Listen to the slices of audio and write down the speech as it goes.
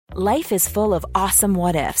Life is full of awesome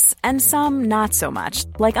what-ifs, and some not so much,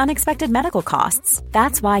 like unexpected medical costs.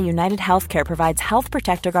 That's why United Healthcare provides Health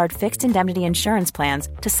Protector Guard fixed indemnity insurance plans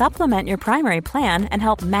to supplement your primary plan and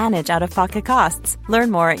help manage out-of-pocket costs.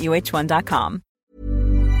 Learn more at uh1.com.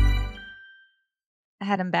 I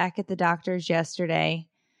had him back at the doctor's yesterday.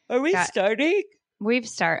 Are we starting?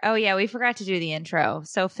 Oh, yeah, we forgot to do the intro.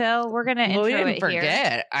 So, Phil, we're going to intro we didn't it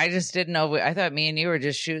forget. here. I just didn't know. I thought me and you were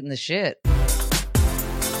just shooting the shit.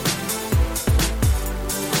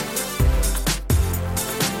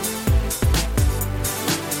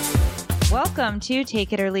 Welcome to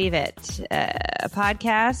Take It or Leave It, a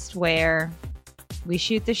podcast where we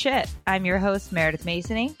shoot the shit. I'm your host, Meredith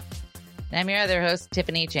Masony. And I'm your other host,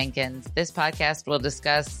 Tiffany Jenkins. This podcast will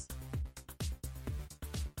discuss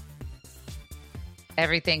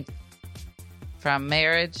everything from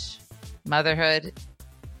marriage, motherhood,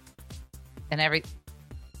 and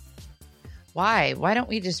Why? Why don't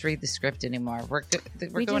we just read the script anymore? We're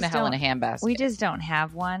going to hell in a handbasket. We just don't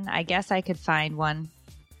have one. I guess I could find one.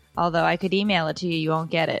 Although I could email it to you. You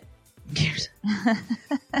won't get it.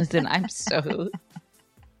 Listen, I'm so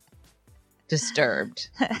disturbed.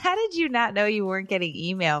 How did you not know you weren't getting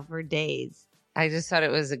email for days? I just thought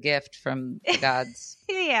it was a gift from the gods.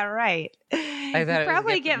 Yeah, right. I thought you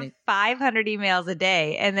probably get 500 emails a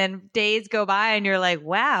day, and then days go by, and you're like,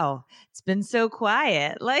 "Wow, it's been so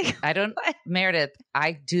quiet." Like, I don't, Meredith.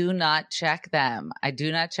 I do not check them. I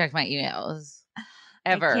do not check my emails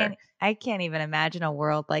ever. I can't even imagine a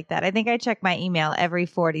world like that. I think I check my email every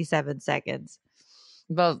 47 seconds.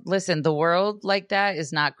 Well, listen, the world like that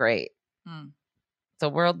is not great. The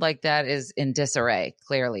world like that is in disarray,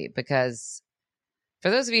 clearly, because for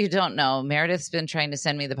those of you who don't know, Meredith's been trying to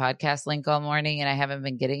send me the podcast link all morning and I haven't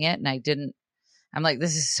been getting it. And I'm like,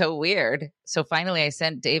 this is so weird. So finally I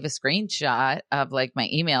sent Dave a screenshot of like my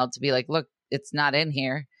email to be like, look, it's not in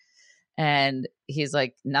here. And he's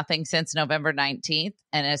like, nothing since November 19th.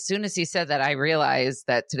 And as soon as he said that, I realized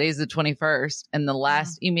that today's the 21st and the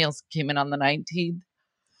last emails came in on the 19th.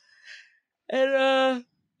 And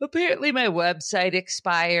apparently my website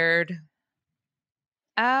expired.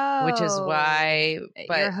 Oh. Which is why.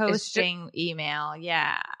 But you're hosting email.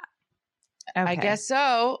 Yeah. Okay. I guess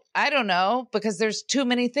so. I don't know, because there's too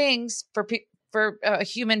many things for a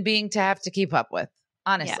human being to have to keep up with,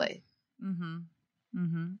 honestly. Yeah. Mm-hmm.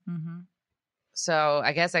 Mm-hmm. Mm-hmm. So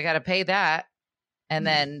I guess I got to pay that, and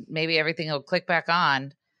then maybe everything will click back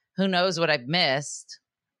on. Who knows what I've missed?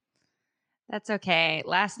 That's okay.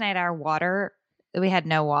 Last night we had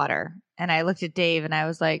no water, and I looked at Dave and I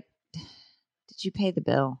was like, "Did you pay the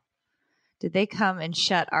bill? Did they come and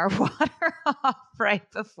shut our water off right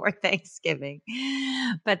before Thanksgiving?"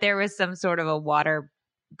 But there was some sort of a water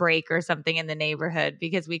break or something in the neighborhood,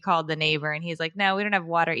 because we called the neighbor and he's like, "No, we don't have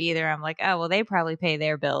water either." I'm like, "Oh, well, they probably pay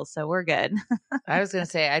their bills, so we're good." I was going to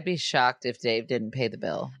say, I'd be shocked if Dave didn't pay the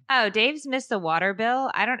bill. Oh, Dave's missed the water bill.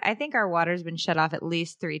 I think our water's been shut off at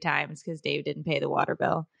least 3 times because Dave didn't pay the water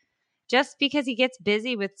bill, just because he gets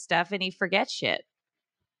busy with stuff and he forgets shit.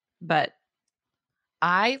 But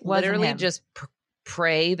I literally just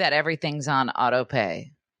pray that everything's on auto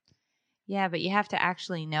pay. Yeah, but you have to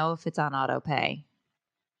actually know if it's on auto pay.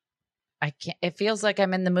 I can't. It feels like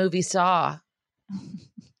I'm in the movie Saw.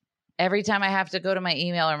 Every time I have to go to my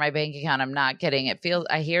email or my bank account, I'm not getting it.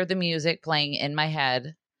 I hear the music playing in my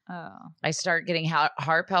head. Oh. I start getting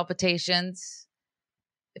heart palpitations.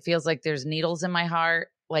 It feels like there's needles in my heart.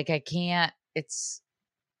 Like I can't.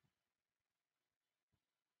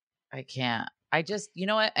 I just, you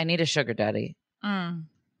know what? I need a sugar daddy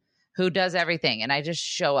who does everything, and I just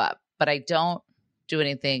show up, but I don't do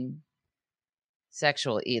anything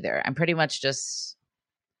sexual either. I'm pretty much just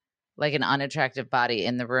like an unattractive body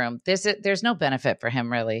in the room. There's no benefit for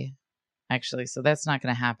him, really, actually. So that's not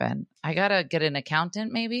going to happen. I got to get an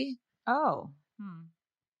accountant, maybe. Oh.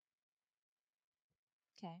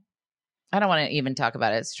 Okay. I don't want to even talk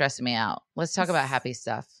about it. It's stressing me out. Let's talk about happy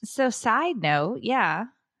stuff. So side note, yeah.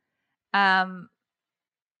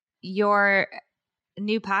 Your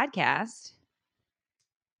new podcast,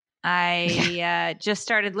 I just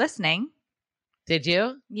started listening. Did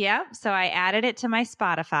you? Yeah. So I added it to my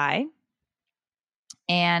Spotify.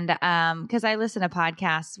 And because I listen to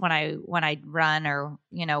podcasts when I run or,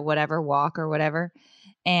 whatever, walk or whatever.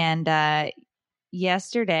 And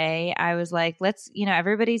yesterday I was like,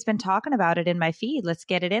 everybody's been talking about it in my feed. Let's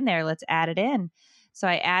get it in there. Let's add it in. So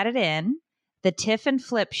I added in the Tiff and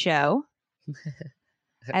Flip Show.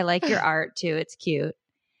 I like your art too. It's cute.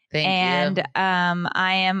 Thank you. And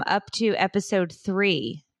I am up to episode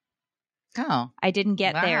 3. Oh. I didn't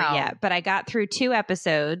get there yet, but I got through 2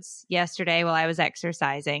 episodes yesterday while I was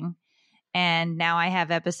exercising. And now I have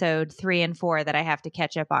episode 3 and 4 that I have to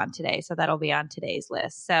catch up on today. So that'll be on today's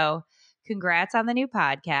list. So congrats on the new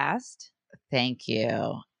podcast. Thank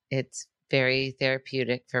you. It's very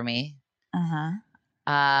therapeutic for me.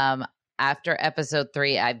 After episode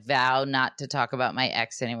 3, I vow not to talk about my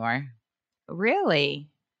ex anymore. Really?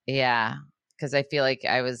 Yeah. Because I feel like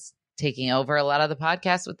I was taking over a lot of the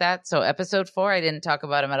podcast with that. So episode 4, I didn't talk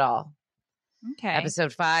about him at all. Okay.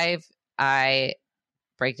 Episode 5, I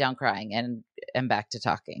break down crying and am back to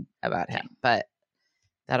talking about him. But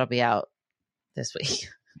that'll be out this week.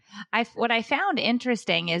 What I found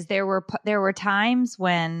interesting is there were times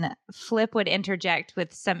when Flip would interject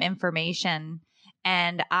with some information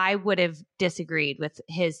and I would have disagreed with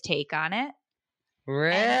his take on it.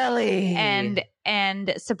 Really?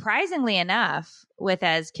 And surprisingly enough, with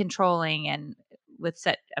as controlling and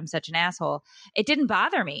I'm such an asshole, it didn't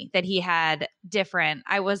bother me that he had different.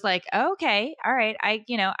 I was like, oh, okay, all right.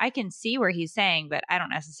 I can see where he's saying, but I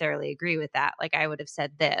don't necessarily agree with that. Like I would have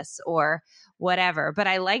said this or whatever, but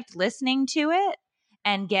I liked listening to it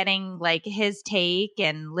and getting like his take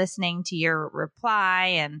and listening to your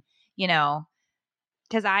reply and,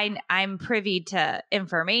 because I'm privy to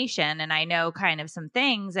information and I know kind of some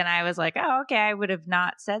things. And I was like, oh, okay, I would have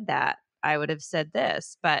not said that. I would have said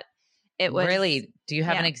this, but it was really. Do you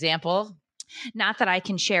have an example? Not that I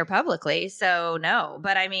can share publicly. So no,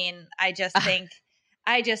 but I mean, I just think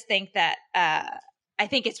that, I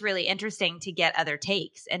think it's really interesting to get other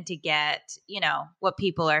takes and to get, what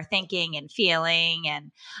people are thinking and feeling.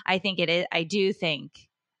 And I do think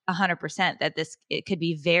 100% that it could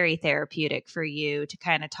be very therapeutic for you to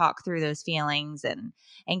kind of talk through those feelings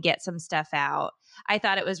and get some stuff out. I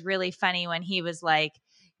thought it was really funny when he was like,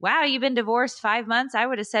 wow, you've been divorced 5 months. I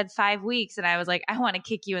would have said 5 weeks. And I was like, I want to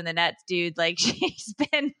kick you in the nuts, dude. Like she's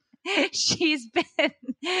been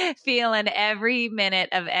feeling every minute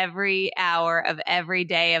of every hour of every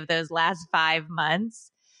day of those last 5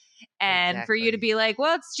 months. And for you to be like,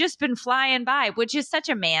 well, it's just been flying by, which is such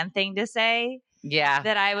a man thing to say. Yeah.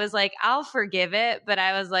 That I was like, I'll forgive it. But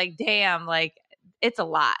I was like, damn, like it's a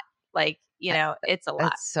lot. Like, it's a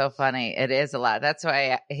lot. It's so funny. It is a lot. That's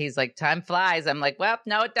why he's like, time flies. I'm like, well,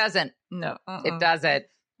 no, it doesn't. No, it doesn't.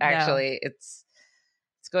 Actually, no. It's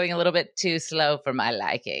going a little bit too slow for my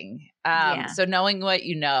liking. So knowing what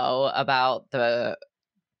you know about the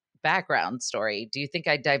background story, do you think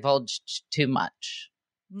I divulged too much?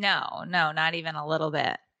 No, not even a little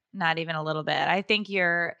bit. Not even a little bit. I think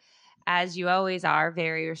you're, as you always are,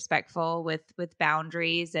 very respectful with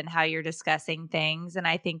boundaries and how you're discussing things. And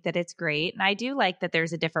I think that it's great. And I do like that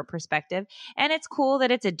there's a different perspective. And it's cool that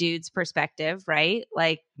it's a dude's perspective, right?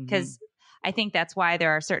 Like, because I think that's why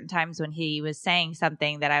there are certain times when he was saying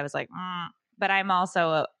something that I was like, but I'm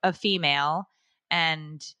also a female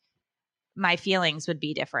and my feelings would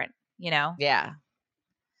be different, Yeah.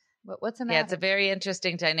 What's the matter? Yeah, it's a very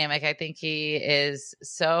interesting dynamic. I think he is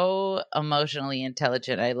so emotionally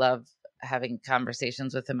intelligent. I love having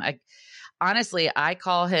conversations with him. Honestly, I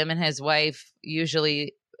call him and his wife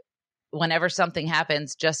usually whenever something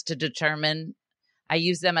happens just to determine. I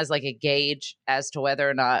use them as like a gauge as to whether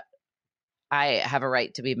or not I have a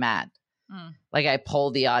right to be mad. Like I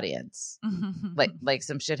poll the audience. like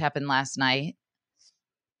some shit happened last night.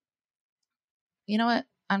 You know what?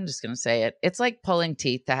 I'm just going to say it. It's like pulling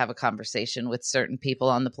teeth to have a conversation with certain people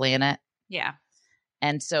on the planet. Yeah.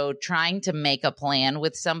 And so trying to make a plan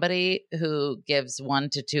with somebody who gives 1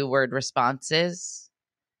 to 2 word responses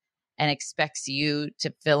and expects you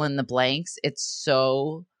to fill in the blanks, it's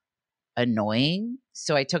so annoying.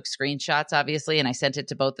 So I took screenshots, obviously, and I sent it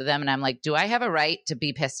to both of them. And I'm like, do I have a right to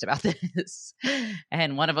be pissed about this?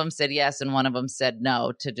 And one of them said yes. And one of them said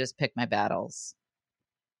no, to just pick my battles.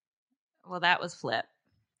 Well, that was Flip.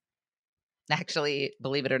 Actually,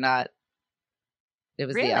 believe it or not, it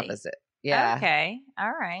was really? The opposite. Yeah. Okay.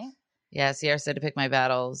 All right. Yeah. Sierra said to pick my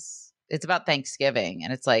battles. It's about Thanksgiving.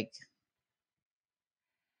 And it's like.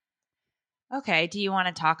 Okay. Do you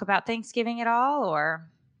want to talk about Thanksgiving at all or?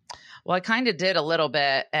 Well, I kind of did a little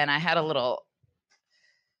bit and I had a little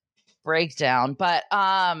breakdown, but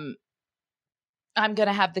I'm going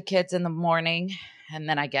to have the kids in the morning. And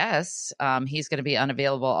then I guess he's going to be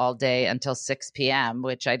unavailable all day until 6 p.m.,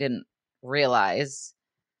 which I didn't realize.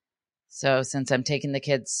 So since I'm taking the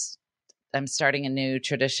kids, I'm starting a new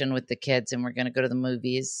tradition with the kids and we're going to go to the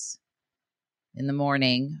movies in the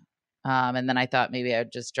morning. And then I thought maybe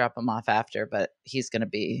I'd just drop him off after, but he's going to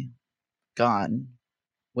be gone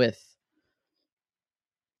with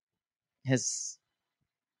his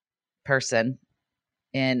person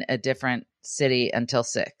in a different city until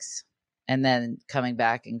 6. And then coming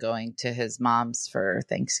back and going to his mom's for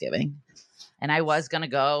Thanksgiving. And I was going to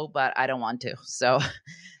go, but I don't want to. So I'm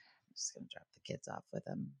just going to drop the kids off with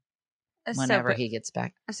him whenever he gets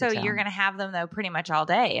back. So you're going to have them though pretty much all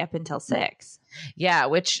day up until 6. Yeah.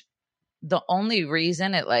 Which the only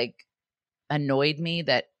reason it like annoyed me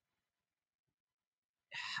that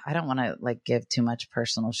I don't want to like give too much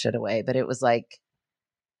personal shit away, but it was like,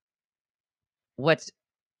 what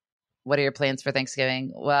are your plans for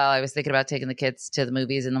Thanksgiving? Well, I was thinking about taking the kids to the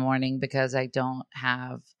movies in the morning because I don't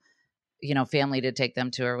have, family to take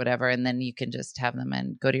them to or whatever. And then you can just have them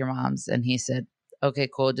and go to your mom's. And he said, okay,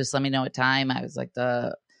 cool. Just let me know what time. I was like,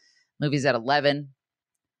 the movie's at 11.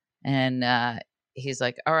 And he's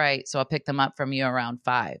like, all right, so I'll pick them up from you around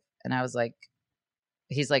 5. And I was like,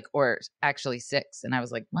 he's like, or actually 6. And I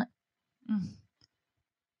was like, what?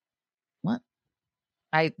 What?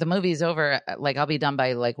 The movie's over. Like, I'll be done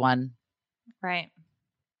by like 1. Right.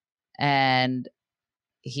 And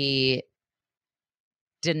he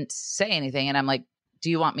didn't say anything. And I'm like,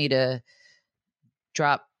 do you want me to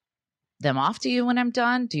drop them off to you when I'm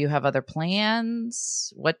done? Do you have other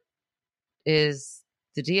plans? What is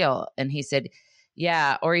the deal? And he said,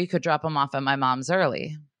 yeah, or you could drop them off at my mom's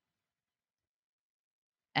early.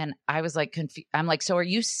 And I was like, confused. I'm like, so are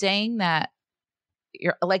you saying that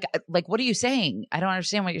you're like, what are you saying? I don't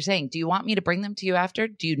understand what you're saying. Do you want me to bring them to you after?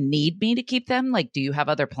 Do you need me to keep them? Like, do you have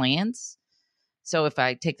other plans? So if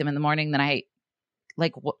I take them in the morning, then I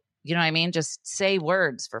like, what, you know what I mean? Just say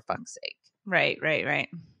words for fuck's sake. Right.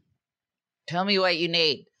 Tell me what you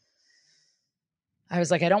need. I was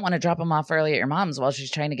like, I don't want to drop them off early at your mom's while she's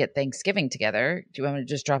trying to get Thanksgiving together. Do you want me to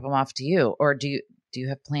just drop them off to you? Or do you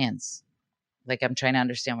have plans? Like, I'm trying to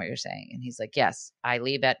understand what you're saying. And he's like, yes, I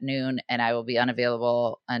leave at noon and I will be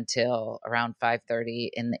unavailable until around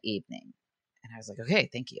 5:30 in the evening. And I was like, okay,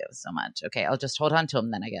 thank you so much. Okay, I'll just hold on to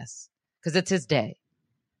him then, I guess. Because it's his day.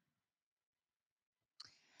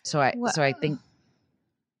 So I think.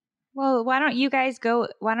 Well, why don't you guys go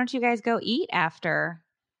eat after?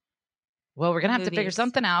 Well, we're going to have to figure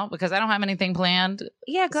something out because I don't have anything planned.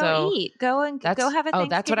 Yeah, go eat. Go have a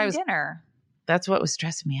Thanksgiving dinner. That's what was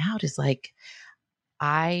stressing me out is like,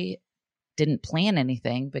 I didn't plan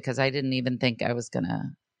anything because I didn't even think I was going to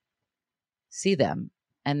see them.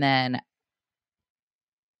 And then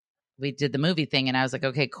we did the movie thing and I was like,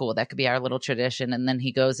 okay, cool. That could be our little tradition. And then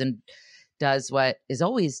he goes and does what is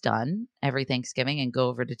always done every Thanksgiving and go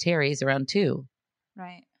over to Terry's around 2.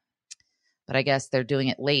 Right. But I guess they're doing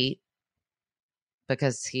it late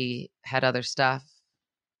because he had other stuff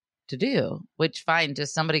to do, which fine.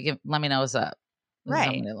 Just somebody let me know what's up.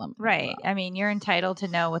 Right. I mean, you're entitled to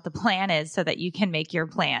know what the plan is so that you can make your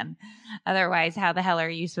plan. Otherwise, how the hell are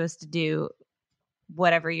you supposed to do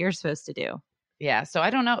whatever you're supposed to do? Yeah. So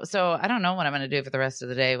I don't know. I don't know what I'm going to do for the rest of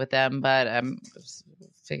the day with them, but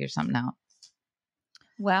figure something out.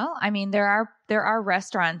 Well, I mean, there are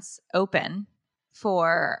restaurants open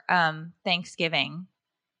for Thanksgiving.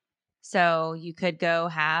 So you could go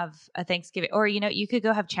have a Thanksgiving, or, you could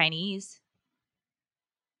go have Chinese.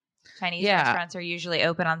 Chinese restaurants are usually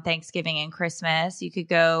open on Thanksgiving and Christmas. You could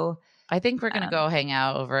go. I think we're going to go hang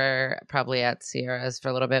out over probably at Sierra's for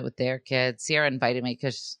a little bit with their kids. Sierra invited me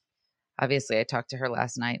because obviously I talked to her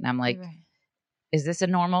last night and I'm like, is this a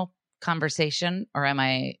normal conversation or am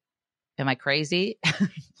I crazy?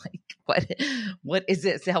 Like, what is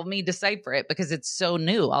it? Help me decipher it because it's so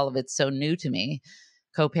new. All of it's so new to me.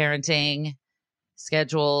 Co-parenting,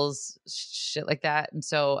 schedules, shit like that. And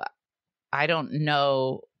so I don't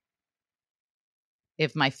know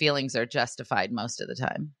if my feelings are justified most of the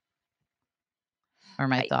time or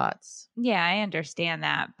my thoughts. Yeah, I understand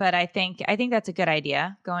that. But I think that's a good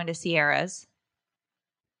idea, going to Sierra's.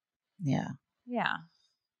 Yeah. Yeah.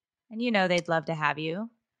 And they'd love to have you.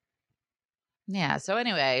 Yeah. So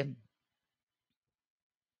anyway,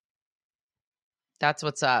 that's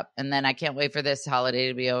what's up. And then I can't wait for this holiday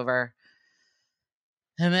to be over.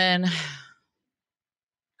 And then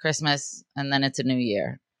Christmas, and then it's a new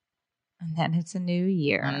year. And then it's a new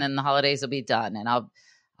year. And then the holidays will be done. And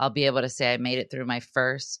I'll be able to say I made it through my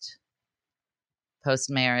first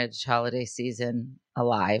post-marriage holiday season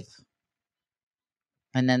alive.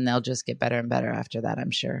 And then they'll just get better and better after that,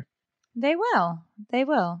 I'm sure. They will.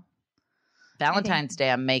 Valentine's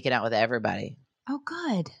Day, I'm making out with everybody. Oh,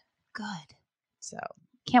 good. Good. So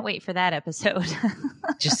can't wait for that episode.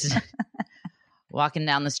 Just walking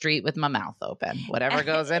down the street with my mouth open, whatever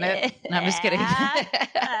goes in it. No, I'm just kidding.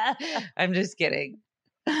 I'm just kidding.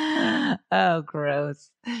 Oh, gross.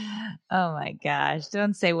 Oh my gosh.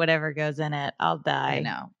 Don't say whatever goes in it. I'll die. I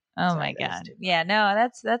know. Oh my God. Yeah, no,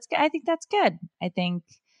 that's good. I think that's good. I think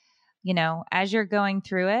you know, as you're going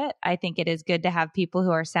through it, I think it is good to have people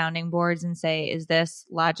who are sounding boards and say, is this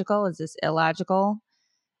logical? Is this illogical?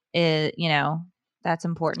 You know, that's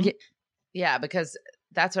important. Yeah, because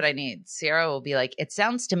that's what I need. Sierra will be like, it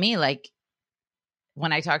sounds to me like,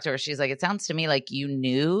 when I talk to her, she's like, it sounds to me like you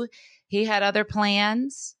knew he had other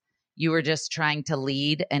plans. You were just trying to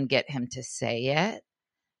lead and get him to say it.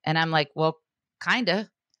 And I'm like, well, kind of.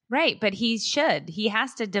 Right. But he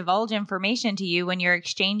has to divulge information to you when you're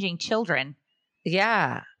exchanging children.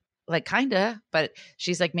 Yeah. Like kind of. But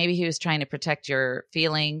she's like, maybe he was trying to protect your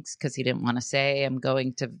feelings because he didn't want to say, I'm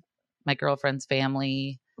going to my girlfriend's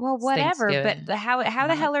family. Well, whatever. But how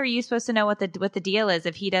the hell are you supposed to know what the deal is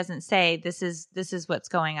if he doesn't say this is what's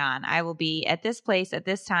going on? I will be at this place at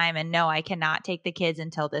this time, and no, I cannot take the kids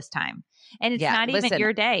until this time. And it's not even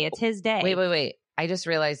your day; it's his day. Wait! I just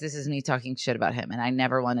realized this is me talking shit about him, and I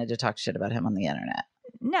never wanted to talk shit about him on the internet.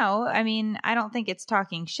 No, I mean, I don't think it's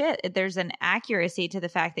talking shit. There's an accuracy to the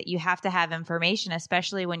fact that you have to have information,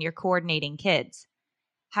 especially when you're coordinating kids.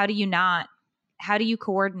 How do you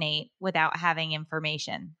coordinate without having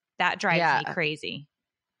information? That drives me crazy.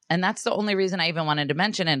 And that's the only reason I even wanted to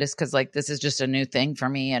mention it is because like this is just a new thing for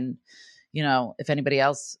me. And, you know, if anybody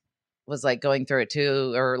else was like going through it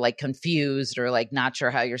too, or like confused or like not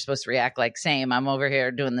sure how you're supposed to react, like same, I'm over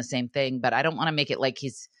here doing the same thing, but I don't want to make it like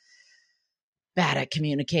he's bad at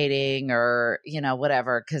communicating or, you know,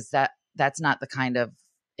 whatever, because that's not the kind of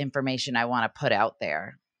information I want to put out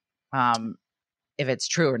there, if it's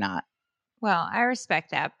true or not. Well, I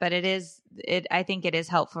respect that, but I think it is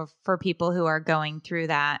helpful for people who are going through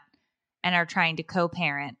that and are trying to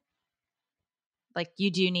co-parent. Like you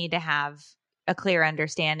do need to have a clear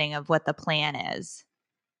understanding of what the plan is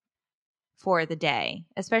for the day,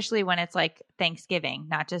 especially when it's like Thanksgiving,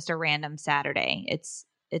 not just a random Saturday. It's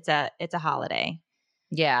a holiday.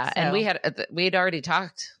 Yeah, so. And we'd already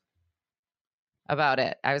talked about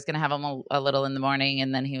it. I was going to have him a little in the morning,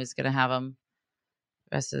 and then he was going to have him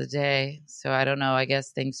rest of the day. So I don't know. I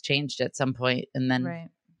guess things changed at some point, and then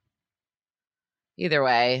either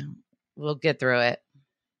way, we'll get through it.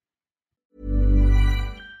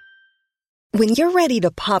 When you're ready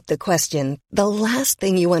to pop the question, the last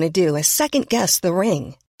thing you want to do is second guess the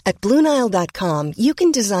ring. At BlueNile.com, you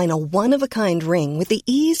can design a one-of-a-kind ring with the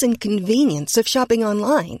ease and convenience of shopping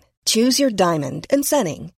online. Choose your diamond and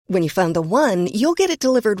setting. When you find the one, you'll get it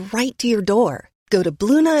delivered right to your door. Go to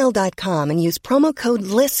BlueNile.com and use promo code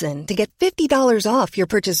LISTEN to get $50 off your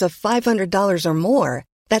purchase of $500 or more.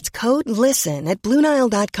 That's code LISTEN at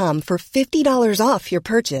BlueNile.com for $50 off your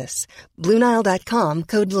purchase. BlueNile.com,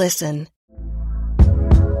 code LISTEN.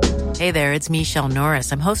 Hey there, it's Michelle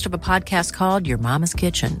Norris. I'm host of a podcast called Your Mama's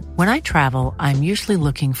Kitchen. When I travel, I'm usually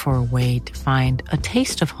looking for a way to find a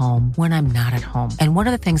taste of home when I'm not at home. And one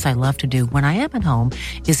of the things I love to do when I am at home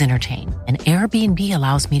is entertain. And Airbnb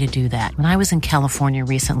allows me to do that. When I was in California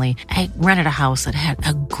recently, I rented a house that had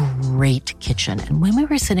a great kitchen. And when we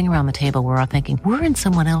were sitting around the table, we're all thinking, we're in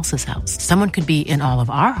someone else's house. Someone could be in all of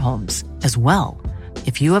our homes as well.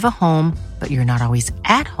 If you have a home, but you're not always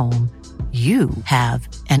at home, you have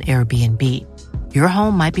an Airbnb. Your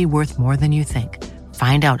home might be worth more than you think.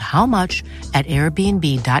 Find out how much at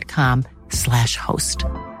airbnb.com/host.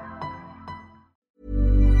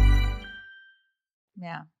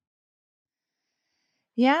 Yeah.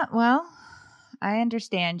 Yeah, well, I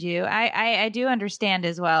understand you. I do understand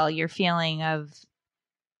as well your feeling of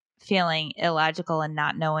feeling illogical and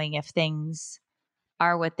not knowing if things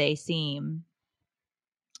are what they seem.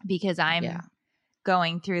 Because I'm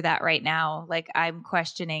going through that right now. Like I'm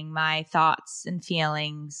questioning my thoughts and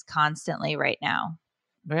feelings constantly right now.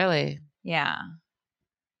 Really? Yeah.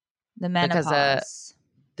 The menopause. Because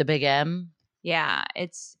the big M? Yeah.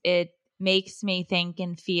 It makes me think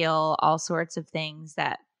and feel all sorts of things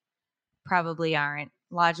that probably aren't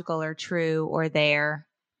logical or true or there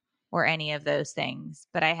or any of those things.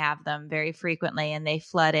 But I have them very frequently and they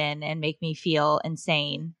flood in and make me feel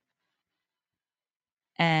insane.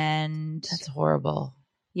 And that's horrible.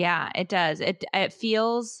 Yeah, it does. It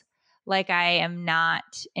feels like I am not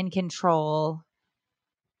in control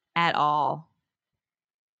at all.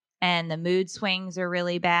 And the mood swings are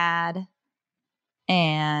really bad.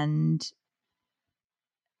 And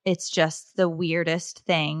it's just the weirdest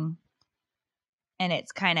thing. And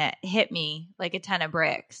it's kind of hit me like a ton of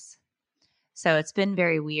bricks. So it's been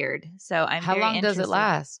very weird. So How long does it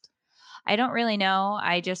last? I don't really know.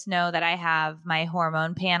 I just know that I have my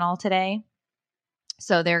hormone panel today.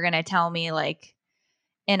 So they're going to tell me like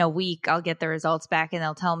in a week, I'll get the results back and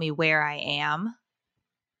they'll tell me where I am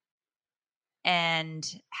and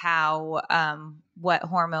how, what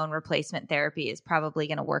hormone replacement therapy is probably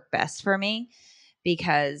going to work best for me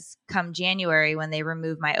because come January, when they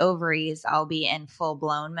remove my ovaries, I'll be in full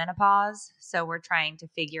blown menopause. So we're trying to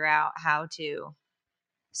figure out how to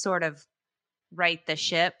sort of right the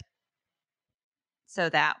ship so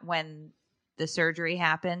that when the surgery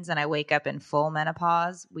happens and I wake up in full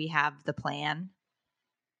menopause, we have the plan.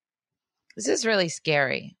 This is really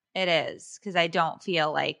scary. It is, because I don't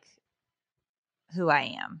feel like who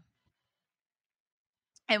I am.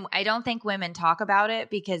 And I don't think women talk about it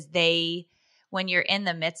because when you're in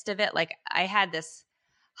the midst of it, like I had this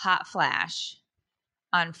hot flash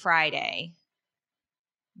on Friday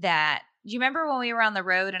do you remember when we were on the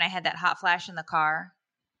road and I had that hot flash in the car?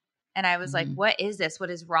 And I was like, what is this? What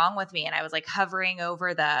is wrong with me? And I was like hovering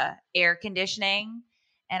over the air conditioning.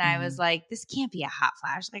 And I was like, this can't be a hot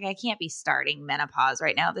flash. Like, I can't be starting menopause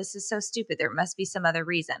right now. This is so stupid. There must be some other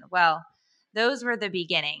reason. Well, those were the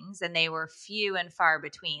beginnings, and they were few and far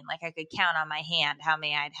between. Like, I could count on my hand how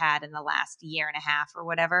many I'd had in the last year and a half or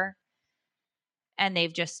whatever. And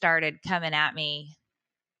they've just started coming at me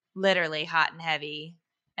literally hot and heavy.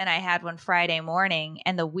 And I had one Friday morning.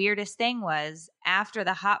 And the weirdest thing was, after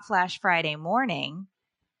the hot flash Friday morning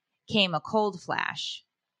came a cold flash.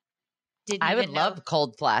 I would love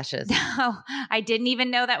cold flashes. No, I didn't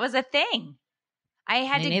even know that was a thing. I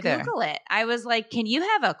had to Google it. I was like, can you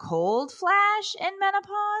have a cold flash in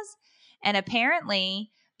menopause? And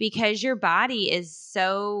apparently, because your body is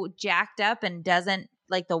so jacked up and doesn't,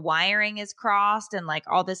 like, the wiring is crossed and like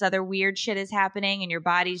all this other weird shit is happening and your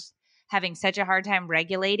body's having such a hard time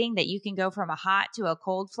regulating, that you can go from a hot to a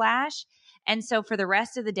cold flash. And so for the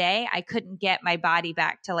rest of the day, I couldn't get my body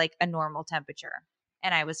back to like a normal temperature.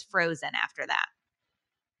 And I was frozen after that.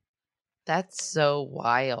 That's so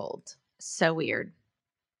wild. So weird.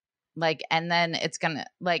 Like, and then it's gonna,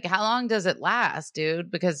 like, how long does it last, dude?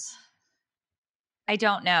 Because I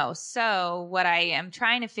don't know. So what I am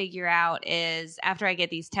trying to figure out is, after I get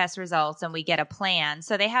these test results and we get a plan.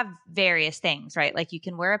 So they have various things, right? Like, you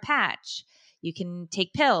can wear a patch, you can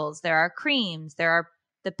take pills, there are creams, there are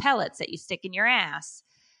the pellets that you stick in your ass.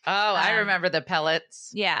 Oh, I remember the pellets.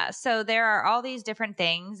 Yeah. So there are all these different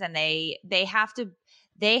things, and they have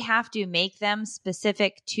to make them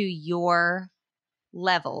specific to your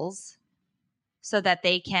levels so that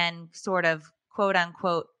they can sort of, quote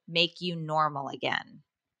unquote, make you normal again,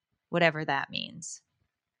 whatever that means.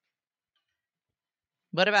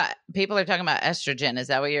 What about, people are talking about estrogen? Is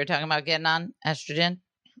that what you're talking about, getting on estrogen?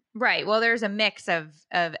 Right. Well, there's a mix of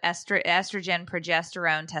estrogen,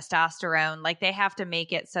 progesterone, testosterone. Like, they have to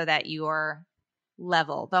make it so that you're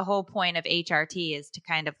level. The whole point of HRT is to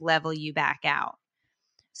kind of level you back out.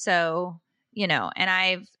 So, you know,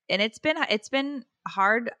 and it's been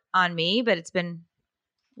hard on me, but it's been,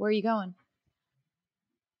 where are you going?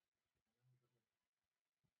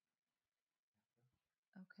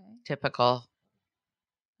 Okay. Typical.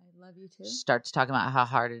 I love you too. Starts talking about how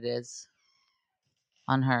hard it is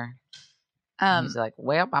on her. He's like,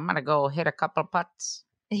 well, I'm going to go hit a couple putts.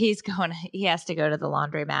 He has to go to the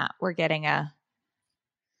laundromat. We're getting a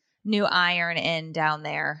new iron in down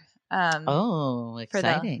there. Oh,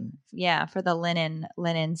 exciting. For the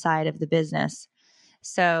linen side of the business.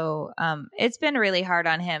 So it's been really hard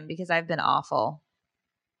on him because I've been awful.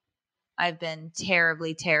 I've been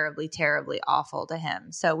terribly, terribly, terribly awful to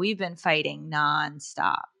him. So we've been fighting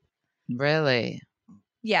nonstop. Really?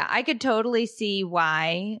 Yeah, I could totally see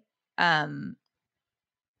why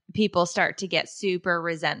people start to get super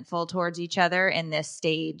resentful towards each other in this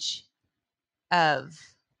stage of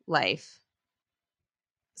life.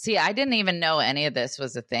 See, I didn't even know any of this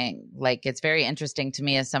was a thing. Like, it's very interesting to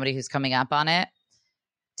me as somebody who's coming up on it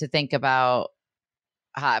to think about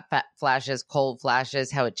hot flashes, cold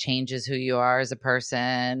flashes, how it changes who you are as a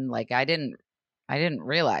person. Like, I didn't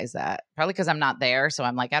realize that. Probably because I'm not there, so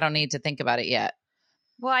I'm like, I don't need to think about it yet.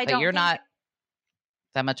 Well, You're not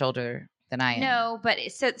that much older than I am. No, but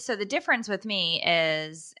so the difference with me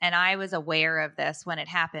is, and I was aware of this when it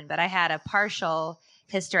happened, but I had a partial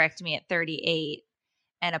hysterectomy at 38.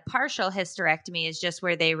 And a partial hysterectomy is just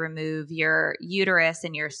where they remove your uterus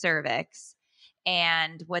and your cervix.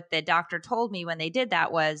 And what the doctor told me when they did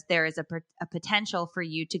that was, there is a potential for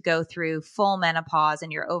you to go through full menopause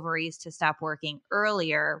and your ovaries to stop working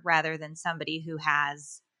earlier, rather than somebody who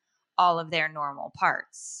has all of their normal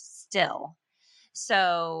parts still.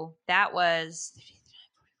 So that was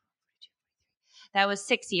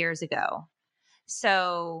 6 years ago.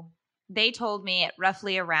 So they told me at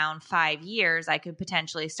roughly around 5 years, I could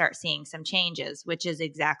potentially start seeing some changes, which is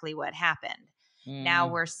exactly what happened. Now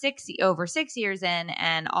we're over 6 years in,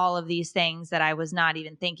 and all of these things that I was not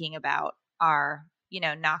even thinking about are,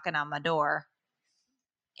 knocking on my door.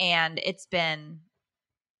 And it's been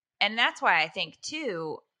and that's why I think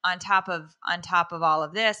too, on top of all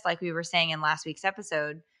of this, like we were saying in last week's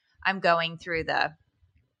episode, I'm going through the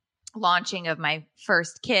launching of my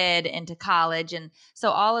first kid into college. And so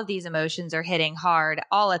all of these emotions are hitting hard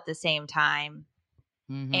all at the same time.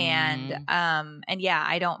 Mm-hmm. And yeah,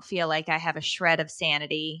 I don't feel like I have a shred of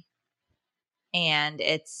sanity, and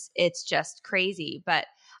it's just crazy. But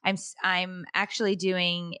I'm actually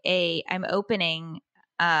I'm opening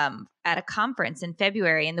at a conference in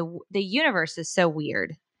February, and the universe is so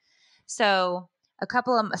weird. So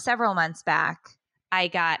several months back, I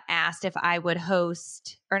got asked if I would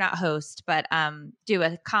do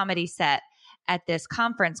a comedy set at this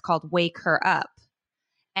conference called Wake Her Up.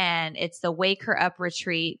 And it's the Wake Her Up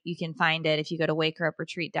retreat. You can find it if you go to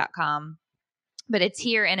wakeherupretreat.com. But it's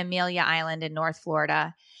here in Amelia Island in North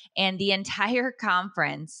Florida. And the entire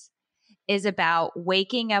conference is about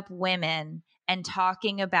waking up women and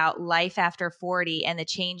talking about life after 40 and the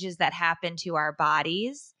changes that happen to our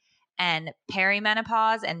bodies and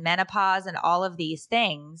perimenopause and menopause and all of these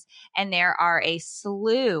things. And there are a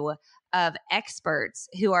slew of experts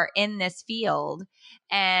who are in this field.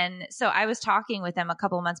 And so I was talking with them a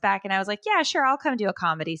couple of months back, and I was like, yeah, sure, I'll come do a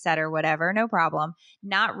comedy set or whatever, no problem.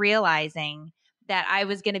 Not realizing that I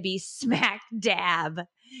was going to be smack dab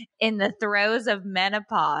in the throes of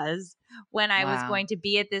menopause when I was going to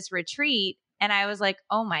be at this retreat. And I was like,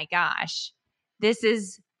 oh my gosh, this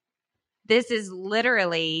is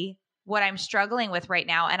literally what I'm struggling with right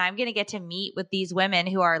now. And I'm going to get to meet with these women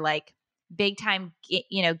who are like big time,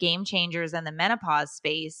 game changers in the menopause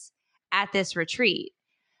space at this retreat.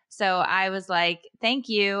 So I was like, thank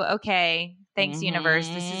you. Okay. Thanks, universe.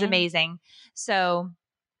 This is amazing. So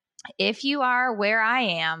if you are where I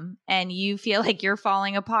am and you feel like you're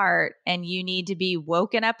falling apart and you need to be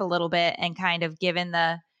woken up a little bit and kind of given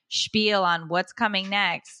the spiel on what's coming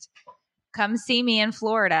next, come see me in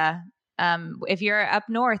Florida. If you're up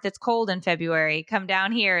north, it's cold in February. Come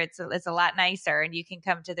down here. It's a lot nicer, and you can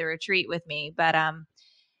come to the retreat with me. But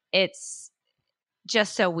it's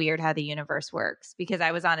just so weird how the universe works, because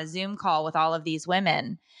I was on a Zoom call with all of these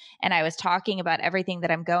women, and I was talking about everything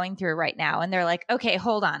that I'm going through right now. And they're like, okay,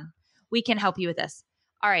 hold on. We can help you with this.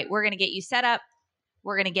 All right, we're going to get you set up.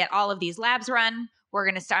 We're going to get all of these labs run. I'm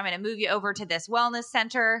going to move you over to this wellness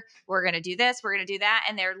center. We're going to do this. We're going to do that.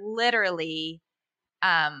 And they're literally,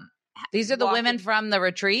 these are the women from the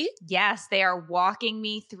retreat? Yes, they are walking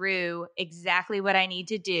me through exactly what I need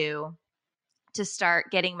to do to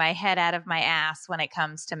start getting my head out of my ass when it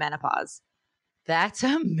comes to menopause. That's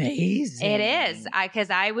amazing. It is, because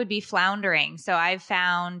I would be floundering. So I've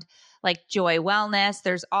found like Joy Wellness.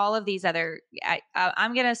 There's all of these other,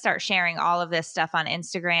 I'm going to start sharing all of this stuff on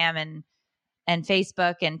Instagram and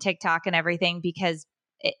Facebook and TikTok and everything, because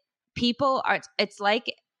it's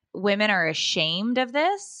like women are ashamed of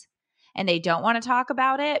this and they don't want to talk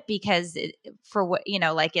about it because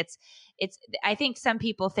I think some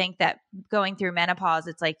people think that going through menopause,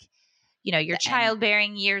 it's like, your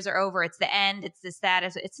childbearing years are over. It's the end. It's this, that.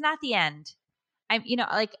 It's not the end.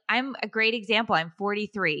 I'm a great example. I'm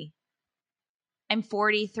 43.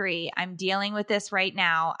 I'm dealing with this right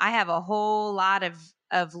now. I have a whole lot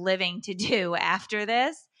of living to do after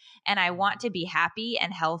this. And I want to be happy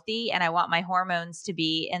and healthy. And I want my hormones to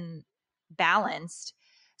be balanced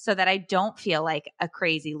so that I don't feel like a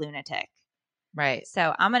crazy lunatic. Right.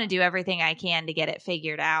 So I'm going to do everything I can to get it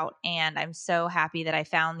figured out. And I'm so happy that I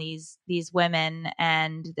found these women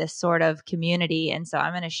and this sort of community. And so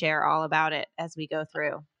I'm going to share all about it as we go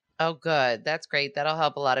through. Oh, good. That's great. That'll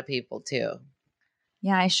help a lot of people too.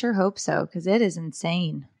 Yeah, I sure hope so, because it is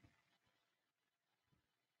insane.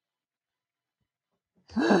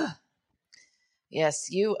 Yes,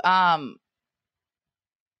 I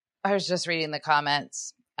was just reading the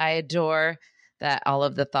comments. I adore that all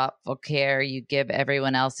of the thoughtful care you give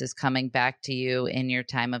everyone else is coming back to you in your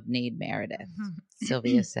time of need, Meredith.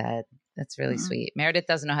 Sylvia said. That's really sweet. Meredith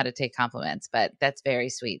doesn't know how to take compliments, but that's very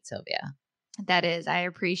sweet, Sylvia. That is. I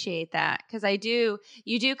appreciate that, because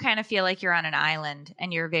you do kind of feel like you're on an island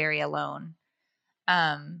and you're very alone.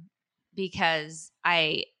 Because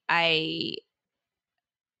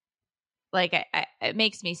it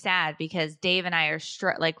makes me sad, because Dave and I are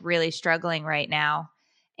really struggling right now,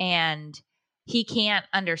 and he can't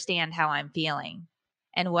understand how I'm feeling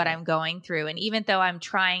and what I'm going through. And even though I'm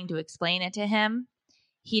trying to explain it to him,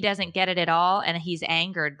 he doesn't get it at all. And he's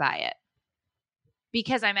angered by it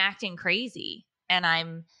because I'm acting crazy and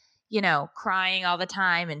I'm, crying all the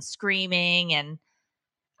time and screaming. And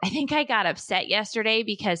I think I got upset yesterday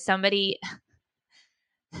because somebody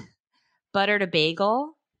buttered a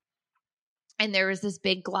bagel and there was this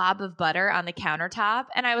big glob of butter on the countertop.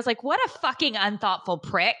 And I was like, what a fucking unthoughtful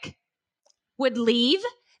prick would leave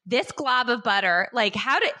this glob of butter. Like,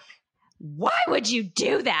 why would you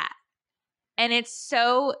do that? And it's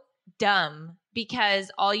so dumb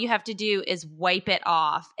because all you have to do is wipe it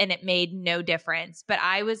off and it made no difference. But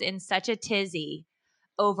I was in such a tizzy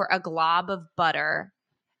over a glob of butter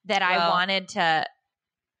that I wanted to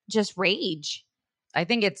just rage. I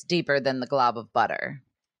think it's deeper than the glob of butter.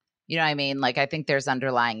 You know what I mean? Like, I think there's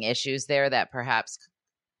underlying issues there that perhaps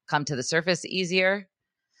come to the surface easier.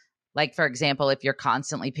 Like, for example, if you're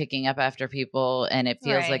constantly picking up after people and it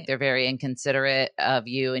feels like they're very inconsiderate of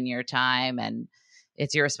you and your time, and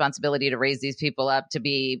it's your responsibility to raise these people up to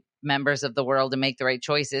be members of the world and make the right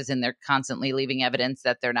choices, and they're constantly leaving evidence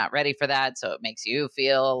that they're not ready for that. So it makes you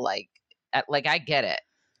feel like I get it.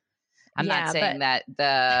 I'm not saying that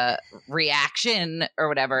the reaction or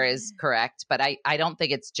whatever is correct, but I don't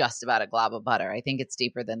think it's just about a glob of butter. I think it's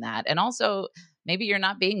deeper than that. And also, maybe you're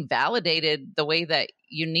not being validated the way that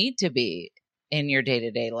you need to be in your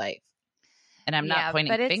day-to-day life. And I'm not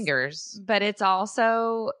pointing fingers. But it's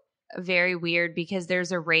also very weird because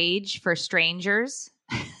there's a rage for strangers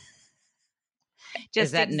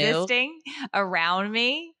just existing around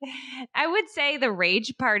me. I would say the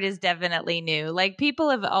rage part is definitely new. Like, people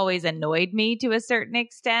have always annoyed me to a certain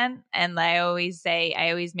extent. And I always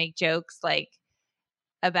make jokes like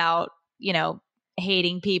about, you know,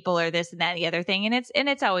 hating people or this and that and the other thing. And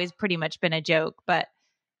it's always pretty much been a joke. But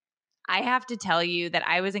I have to tell you that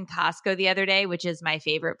I was in Costco the other day, which is my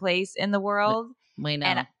favorite place in the world. We know.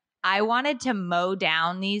 And I wanted to mow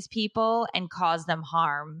down these people and cause them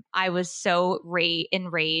harm. I was so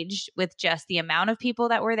enraged with just the amount of people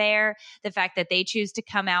that were there, the fact that they choose to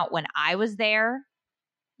come out when I was there.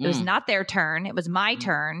 It was not their turn. It was my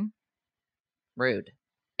turn. Rude.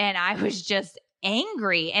 And I was just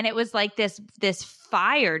angry. And it was like this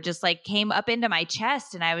fire just like came up into my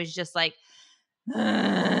chest. And I was just like,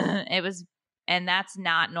 it was, and that's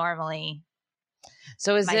not normally.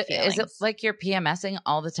 So is it like you're PMSing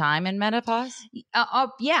all the time in menopause?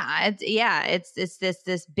 Yeah. It's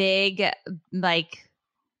this big,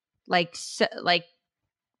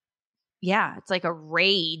 yeah, it's like a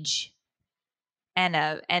rage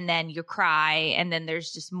and then you cry, and then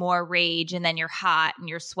there's just more rage, and then you're hot and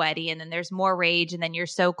you're sweaty, and then there's more rage, and then you're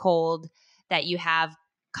so cold that you have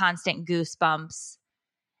constant goosebumps.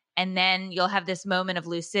 And then you'll have this moment of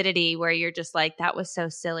lucidity where you're just like, that was so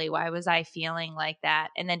silly. Why was I feeling like that?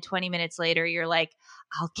 And then 20 minutes later, you're like,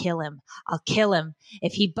 I'll kill him. I'll kill him.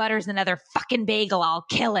 If he butters another fucking bagel, I'll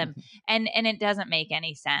kill him. And it doesn't make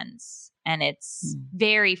any sense. And it's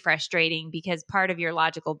very frustrating because part of your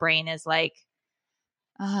logical brain is like,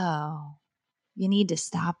 oh, you need to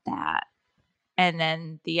stop that. And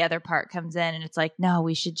then the other part comes in and it's like, no,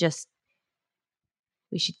 we should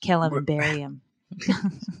kill him and bury him.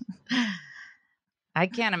 I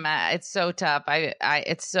can't imagine. It's so tough.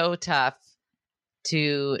 It's so tough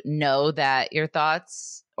to know that your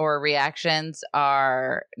thoughts or reactions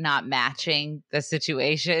are not matching the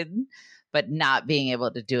situation, but not being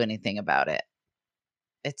able to do anything about it.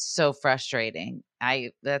 It's so frustrating.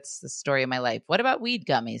 That's the story of my life. What about weed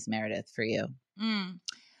gummies, Meredith, for you?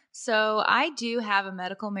 So I do have a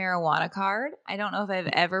medical marijuana card. I don't know if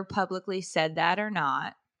I've ever publicly said that or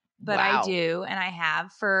not. But wow. I do, and I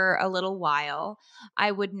have for a little while.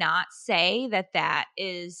 I would not say that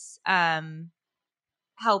is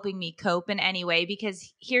helping me cope in any way,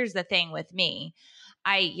 because here's the thing with me.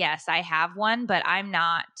 I have one, but I'm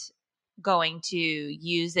not going to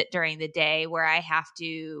use it during the day where I have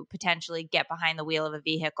to potentially get behind the wheel of a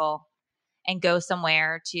vehicle and go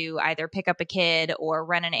somewhere to either pick up a kid or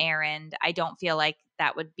run an errand. I don't feel like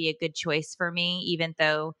that would be a good choice for me, even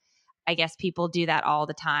though I guess people do that all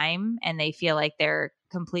the time and they feel like they're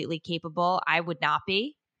completely capable. I would not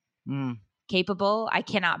be capable. I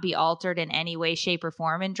cannot be altered in any way, shape, or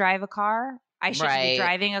form and drive a car. I shouldn't be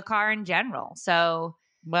driving a car in general. So,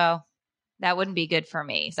 well, that wouldn't be good for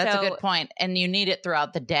me. That's a good point. And you need it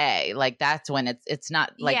throughout the day. Like, that's when it's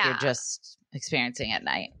not like you're just experiencing at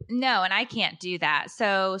night. No, and I can't do that.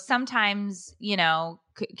 So sometimes,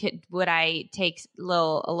 would I take a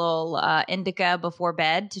little indica before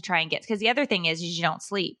bed to try and get, because the other thing is you don't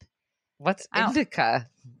sleep. What's indica?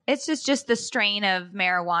 It's just the strain of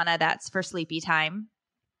marijuana that's for sleepy time.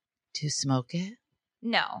 Do you smoke it?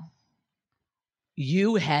 No.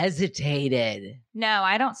 You hesitated. No,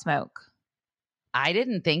 I don't smoke. I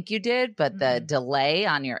didn't think you did, but the delay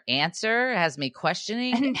on your answer has me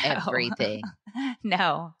questioning everything.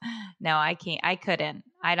 No, I can't. I couldn't.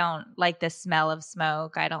 I don't like the smell of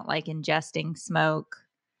smoke. I don't like ingesting smoke.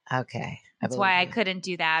 Okay. That's why I couldn't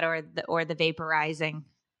do that or the vaporizing.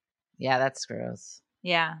 Yeah, that's gross.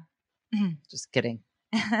 Yeah. Just kidding.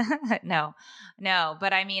 No,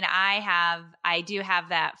 but I mean, I do have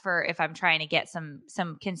that for if I'm trying to get some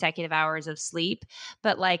consecutive hours of sleep,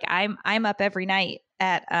 but like I'm up every night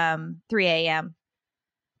at 3 a.m.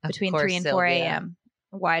 between 3 and 4 a.m.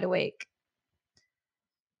 wide awake.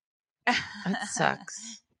 That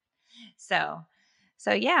sucks.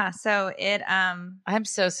 So yeah, so it I'm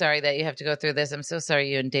so sorry that you have to go through this. I'm so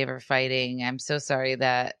sorry you and Dave are fighting. I'm so sorry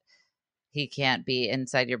that he can't be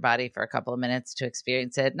inside your body for a couple of minutes to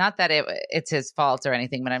experience it. Not that it's his fault or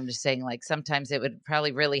anything, but I'm just saying, like, sometimes it would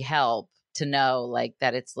probably really help to know, like,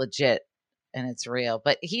 that it's legit and it's real.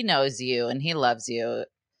 But he knows you and he loves you.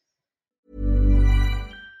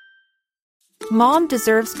 Mom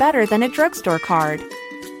deserves better than a drugstore card.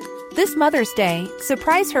 This Mother's Day,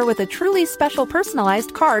 surprise her with a truly special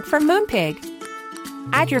personalized card from Moonpig.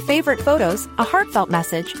 Add your favorite photos, a heartfelt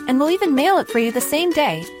message, and we'll even mail it for you the same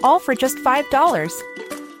day, all for just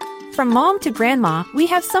 $5. From mom to grandma, we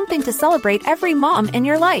have something to celebrate every mom in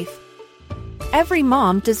your life. Every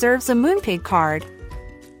mom deserves a Moonpig card.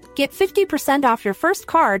 Get 50% off your first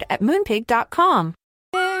card at Moonpig.com.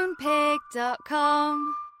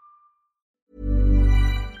 Moonpig.com.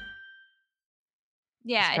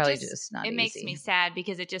 Yeah, it just not it easy. makes me sad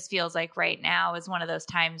because it just feels like right now is one of those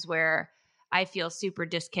times where I feel super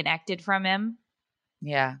disconnected from him.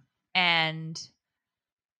 Yeah. And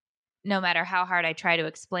no matter how hard I try to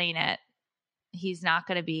explain it, he's not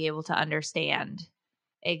going to be able to understand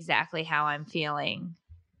exactly how I'm feeling.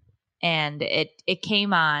 And it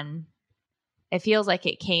came on. It feels like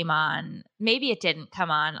it came on. Maybe it didn't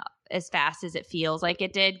come on as fast as it feels like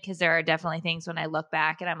it did, because there are definitely things when I look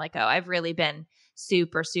back and I'm like, oh, I've really been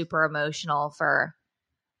super, super emotional for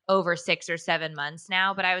over 6 or 7 months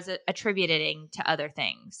now, but I was attributing to other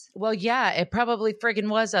things. Well, yeah, it probably friggin'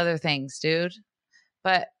 was other things, dude.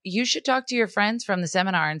 But you should talk to your friends from the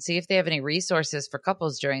seminar and see if they have any resources for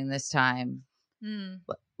couples during this time.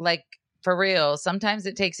 Like, for real, sometimes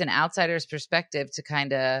it takes an outsider's perspective to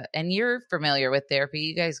kind of, and you're familiar with therapy.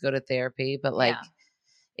 You guys go to therapy, but like,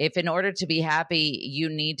 if in order to be happy, you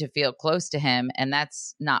need to feel close to him and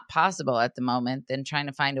that's not possible at the moment, then trying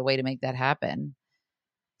to find a way to make that happen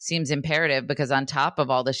seems imperative, because on top of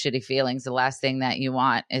all the shitty feelings, the last thing that you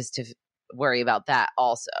want is to worry about that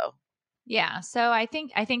also. Yeah. So I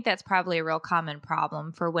think that's probably a real common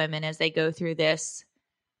problem for women as they go through this,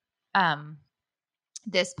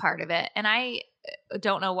 this part of it. And I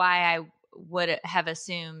don't know why I would have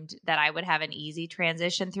assumed that I would have an easy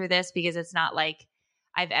transition through this, because it's not like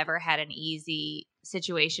I've ever had an easy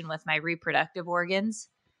situation with my reproductive organs.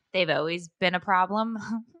 They've always been a problem.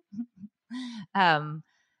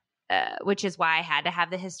 Which is why I had to have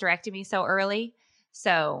the hysterectomy so early.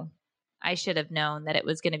 So I should have known that it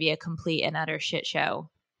was going to be a complete and utter shit show.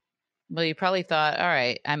 Well, you probably thought, all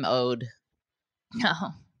right, I'm owed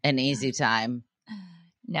an easy time.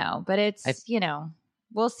 No, but it's,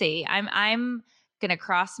 we'll see. I'm going to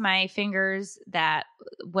cross my fingers that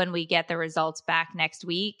when we get the results back next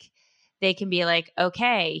week, they can be like,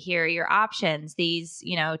 okay, here are your options. These,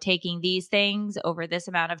 taking these things over this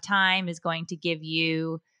amount of time is going to give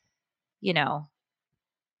you,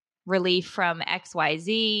 relief from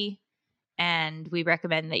XYZ. And we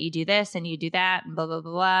recommend that you do this and you do that and blah, blah,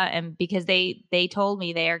 blah, blah. And because they told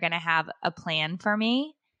me they are going to have a plan for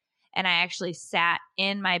me. And I actually sat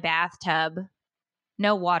in my bathtub,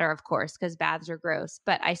 no water, of course, because baths are gross,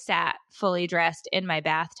 but I sat fully dressed in my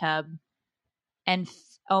bathtub and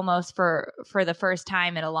almost for the first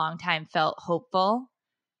time in a long time felt hopeful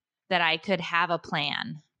that I could have a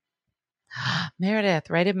plan. Meredith,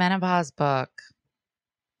 write a menopause book.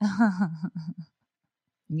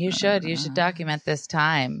 You should document this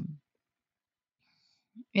time.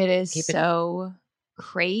 It is so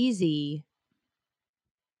crazy.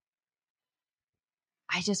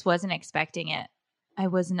 I just wasn't expecting it. I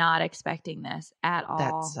was not expecting this at all.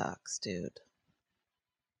 That sucks, dude.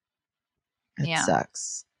 It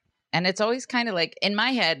sucks. And it's always kind of like, in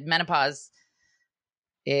my head, menopause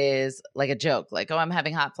is like a joke. Like, oh, I'm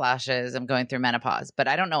having hot flashes. I'm going through menopause. But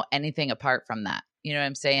I don't know anything apart from that. You know what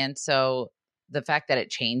I'm saying? So the fact that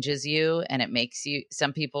it changes you and it makes you,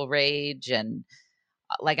 some people rage, and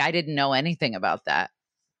like, I didn't know anything about that.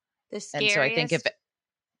 The scariest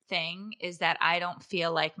thing is that I don't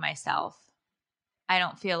feel like myself. I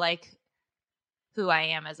don't feel like who I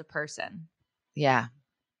am as a person. Yeah.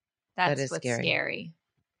 That's what's scary.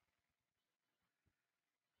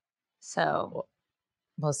 So.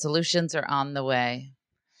 Well, solutions are on the way.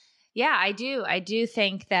 Yeah, I do. I do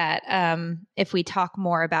think that if we talk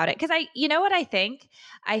more about it, because you know what I think?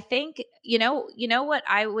 I think, you know what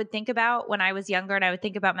I would think about when I was younger and I would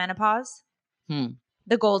think about menopause?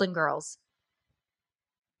 The Golden Girls.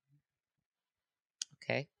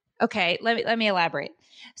 Okay, let me elaborate.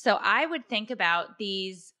 So I would think about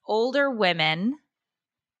these older women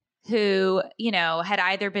who, had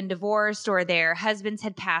either been divorced or their husbands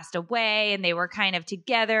had passed away and they were kind of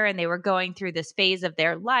together and they were going through this phase of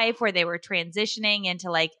their life where they were transitioning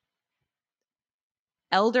into like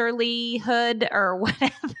elderlyhood or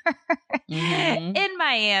whatever in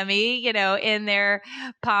Miami, in their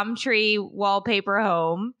palm tree wallpaper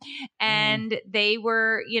home. And they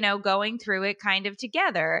were, going through it kind of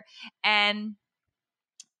together. And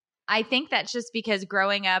I think that's just because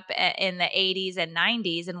growing up in the 80s and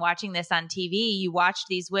 90s and watching this on TV, you watched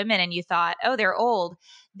these women and you thought, oh, they're old.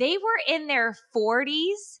 They were in their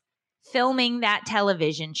 40s filming that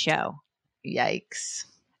television show. Yikes.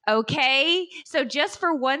 Okay. So just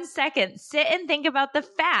for 1 second, sit and think about the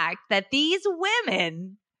fact that these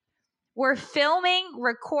women were filming,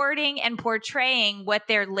 recording, and portraying what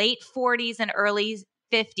their late 40s and early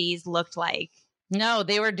 50s looked like. No,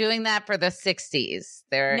 they were doing that for the 60s.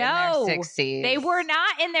 They're in their 60s. They were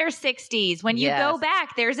not in their 60s. When you go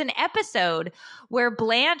back, there's an episode where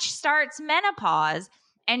Blanche starts menopause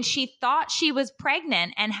and she thought she was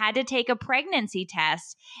pregnant and had to take a pregnancy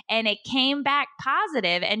test and it came back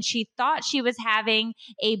positive and she thought she was having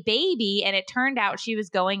a baby and it turned out she was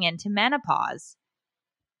going into menopause.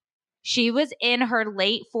 She was in her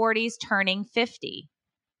late 40s turning 50.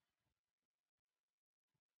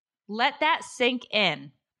 Let that sink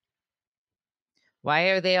in. Why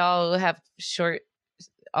are they all have short,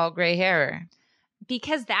 all gray hair?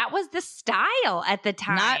 Because that was the style at the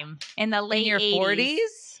time in the late 80s.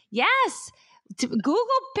 40s? Yes. Google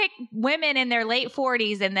picked women in their late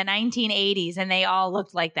 40s in the 1980s and they all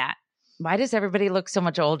looked like that. Why does everybody look so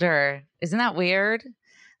much older? Isn't that weird?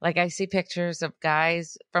 Like I see pictures of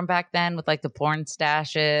guys from back then with like the porn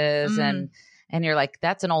stashes and you're like,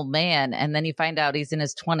 that's an old man. And then you find out he's in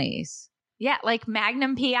his 20s. Yeah, like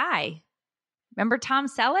Magnum P.I. Remember Tom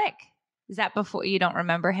Selleck? Is that before? You don't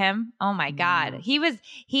remember him? Oh my God. He was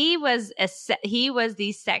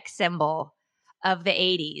the sex symbol of the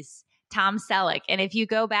 80s. Tom Selleck. And if you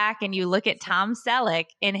go back and you look at Tom Selleck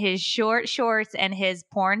in his short shorts and his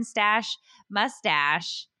porn stash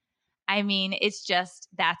mustache, I mean, it's just,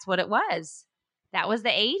 that's what it was. That was the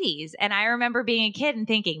 80s. And I remember being a kid and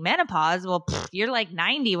thinking, menopause, well, you're like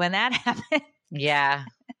 90 when that happened. Yeah.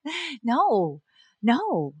 No.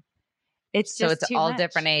 It's just so it's all much.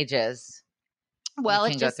 Different ages. Well,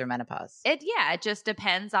 you can go through menopause. It just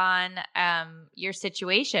depends on your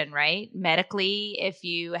situation, right? Medically, if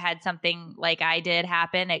you had something like I did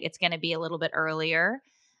happen, it's going to be a little bit earlier.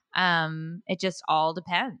 It just all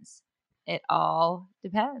depends. It all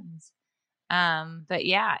depends. But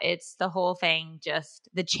yeah, it's the whole thing, just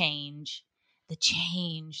the change.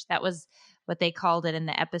 That was what they called it in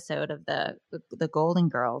the episode of the Golden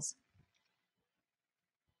Girls.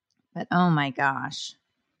 But oh my gosh.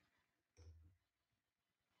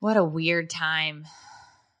 What a weird time.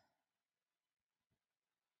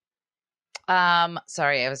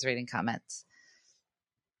 Sorry, I was reading comments.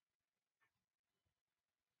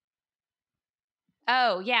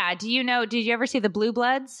 Oh, yeah. Did you ever see the Blue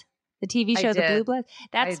Bloods? The TV show, The Blue Bloods?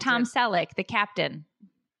 That's Tom Selleck, the captain.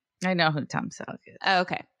 I know who Tom Selleck is. Oh,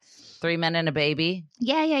 okay. 3 Men and a Baby.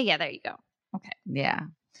 Yeah. There you go. Okay. Yeah.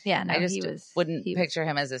 Yeah, no, I just wouldn't picture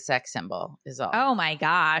him as a sex symbol is all. Oh my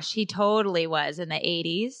gosh. He totally was in the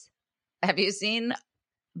 80s. Have you seen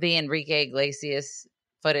the Enrique Iglesias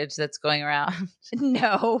footage that's going around?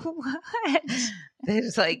 No. What?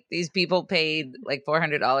 There's like these people paid like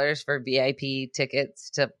 $400 for VIP tickets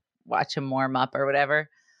to watch him warm up or whatever.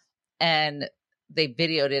 And they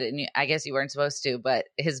videoed it. And I guess you weren't supposed to, but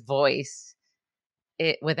his voice,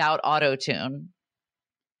 without auto-tune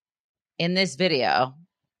in this video,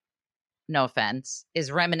 no offense, is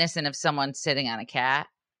reminiscent of someone sitting on a cat.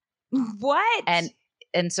 What?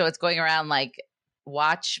 And so it's going around like,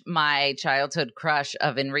 watch my childhood crush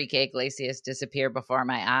of Enrique Iglesias disappear before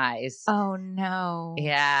my eyes. Oh no.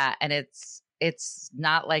 Yeah. And it's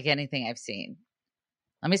not like anything I've seen.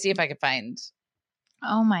 Let me see if I can find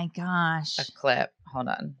Oh my gosh. a clip. Hold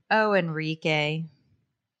on. Oh, Enrique.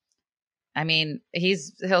 I mean,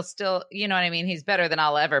 he'll still, you know what I mean? He's better than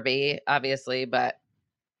I'll ever be, obviously, but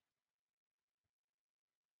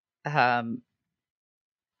Phil,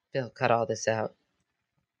 cut all this out.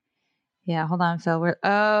 Yeah, hold on, Phil.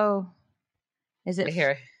 Is it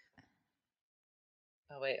here?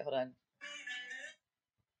 Oh, wait, hold on.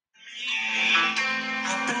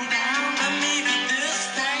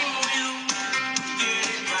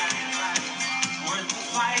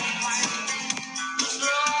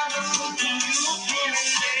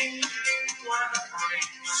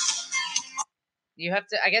 You have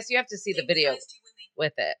to, I guess you have to see the video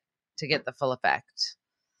with it to get the full effect.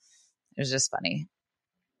 It was just funny.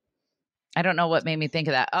 I don't know what made me think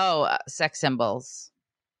of that. Oh, sex symbols.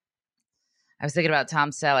 I was thinking about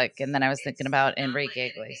Tom Selleck, and then I was thinking about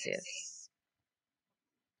Enrique Iglesias.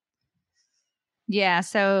 Yeah,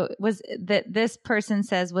 so this person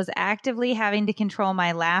says, was actively having to control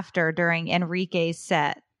my laughter during Enrique's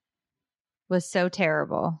set. Was so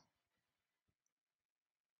terrible.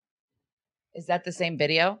 Is that the same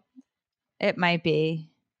video? It might be.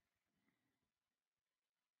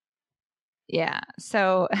 Yeah.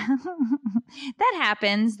 So that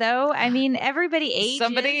happens, though. I mean, everybody ages.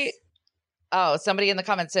 Somebody in the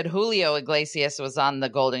comments said Julio Iglesias was on the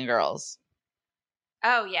Golden Girls.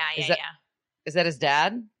 Oh, yeah. Is that his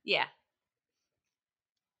dad? Yeah.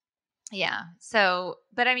 Yeah. So,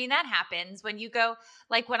 but I mean, that happens when you go,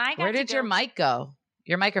 like when I got Where did your mic go?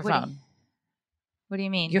 Your microphone. What do you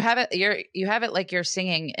mean? You have it like you're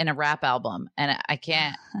singing in a rap album, and I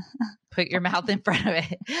can't put your mouth in front of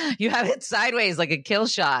it. You have it sideways like a kill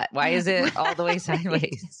shot. Why is it all the way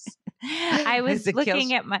sideways? I was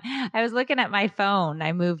looking at my phone.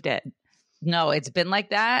 I moved it. No, it's been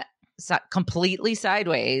like that completely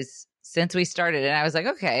sideways since we started, and I was like,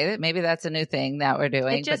 okay, maybe that's a new thing that we're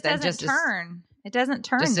doing. It just doesn't turn. It doesn't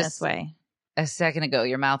turn this way. A second ago,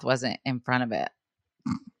 your mouth wasn't in front of it.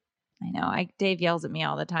 I know. Dave yells at me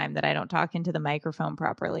all the time that I don't talk into the microphone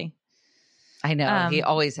properly. I know. He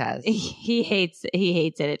always has. He hates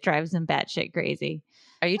it. It drives him batshit crazy.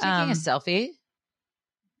 Are you taking a selfie?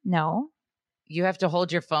 No. You have to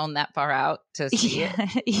hold your phone that far out to see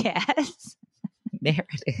it? Yes.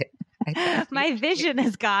 Narrative. My vision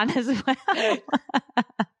is gone as well.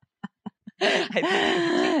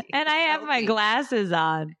 And I have my glasses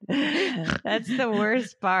on. That's the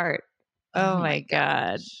worst part. Oh my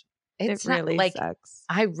God. It really sucks.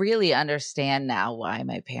 I really understand now why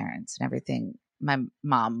my parents and everything, my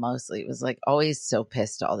mom mostly, was like always so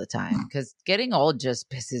pissed all the time, because getting old just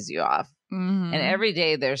pisses you off. Mm-hmm. And every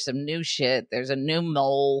day there's some new shit. There's a new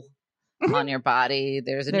mole on your body.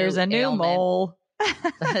 There's a new mole.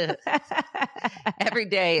 Every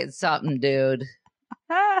day it's something, dude.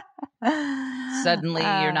 Suddenly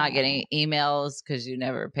you're not getting emails because you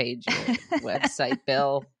never paid your website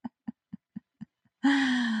bill.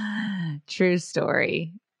 True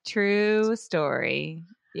story.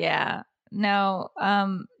 Yeah. No.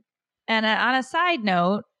 And on a side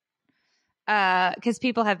note, because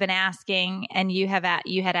people have been asking, and you had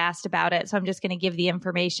asked about it, so I'm just going to give the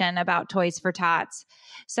information about Toys for Tots.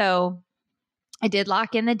 So I did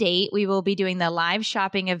lock in the date. We will be doing the live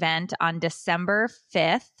shopping event on December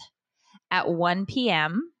 5th at 1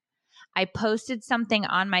 p.m. I posted something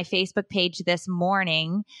on my Facebook page this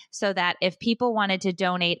morning so that if people wanted to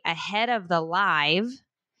donate ahead of the live,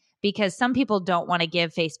 because some people don't want to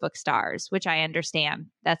give Facebook stars, which I understand.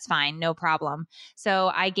 That's fine. No problem.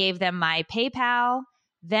 So I gave them my PayPal,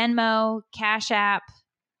 Venmo, Cash App,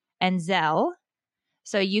 and Zelle.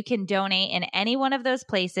 So you can donate in any one of those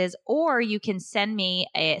places, or you can send me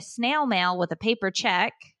a snail mail with a paper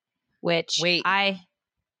check, which What?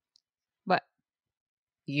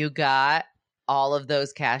 You got all of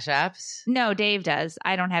those Cash Apps? No, Dave does.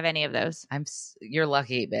 I don't have any of those. You're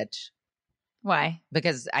lucky, bitch. Why?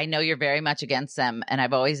 Because I know you're very much against them, and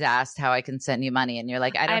I've always asked how I can send you money, and you're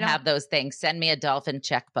like, I don't have those things. Send me a dolphin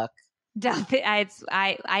checkbook.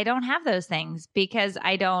 I don't have those things because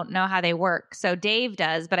I don't know how they work. So Dave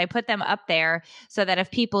does, but I put them up there so that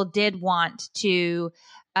if people did want to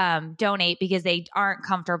donate because they aren't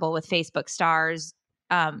comfortable with Facebook stars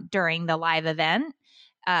during the live event,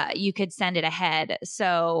 you could send it ahead.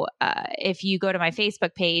 So if you go to my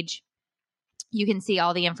Facebook page, you can see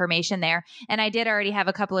all the information there. And I did already have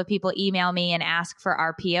a couple of people email me and ask for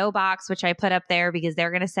our PO box, which I put up there because they're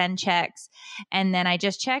going to send checks. And then I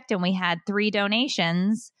just checked and we had 3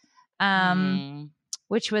 donations,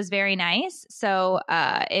 which was very nice. So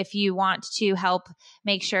if you want to help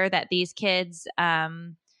make sure that these kids that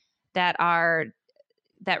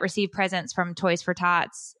receive presents from Toys for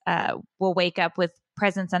Tots will wake up with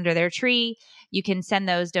presents under their tree, you can send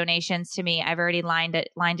those donations to me. I've already lined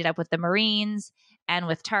it up with the Marines and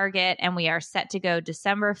with Target, and we are set to go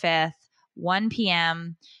December 5th, 1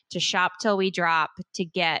 p.m. to shop till we drop to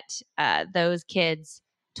get those kids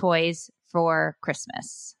toys for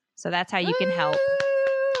Christmas. So that's how you can help.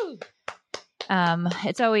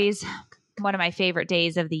 It's always one of my favorite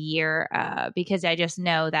days of the year because I just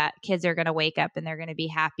know that kids are going to wake up and they're going to be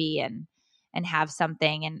happy and have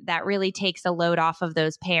something. And that really takes a load off of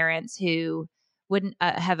those parents who wouldn't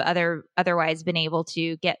have otherwise been able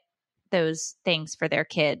to get those things for their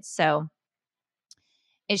kids. So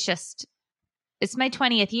it's my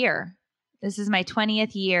 20th year. This is my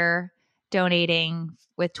 20th year donating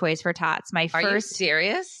with Toys for Tots. Are you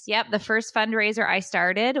serious? Yep. The first fundraiser I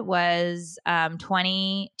started was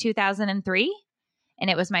 2003, and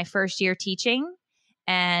it was my first year teaching.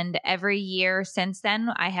 And every year since then,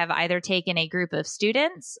 I have either taken a group of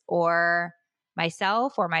students or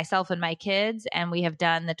myself and my kids, and we have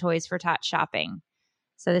done the Toys for Tots shopping.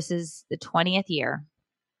 So this is the 20th year.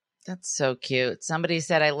 That's so cute. Somebody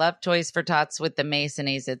said, I love Toys for Tots with the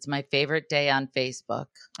Masonies. It's my favorite day on Facebook.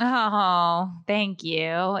 Oh, thank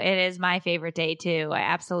you. It is my favorite day too. I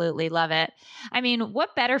absolutely love it. I mean,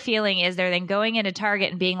 what better feeling is there than going into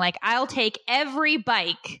Target and being like, I'll take every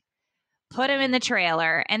bike, put them in the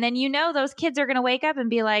trailer. And then, those kids are going to wake up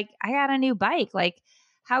and be like, I got a new bike. Like,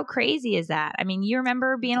 how crazy is that? I mean, you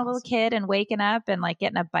remember being a little kid and waking up and like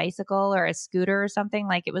getting a bicycle or a scooter or something,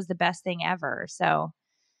 like it was the best thing ever. So,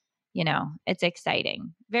 it's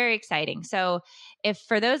exciting, very exciting. So if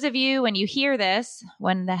for those of you, when you hear this,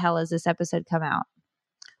 when the hell is this episode come out?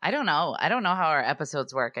 I don't know. I don't know how our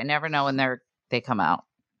episodes work. I never know when they come out.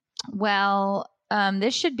 Well,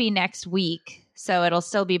 this should be next week. So it'll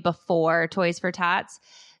still be before Toys for Tots.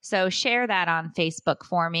 So share that on Facebook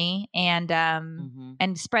for me and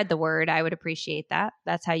spread the word. I would appreciate that.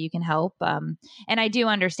 That's how you can help. And I do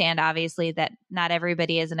understand, obviously, that not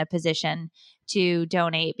everybody is in a position to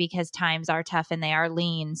donate because times are tough and they are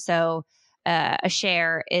lean. So a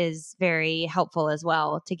share is very helpful as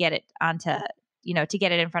well to get it onto, to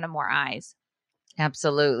get it in front of more eyes.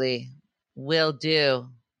 Absolutely. Will do.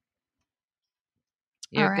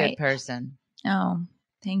 You're a good person. Oh,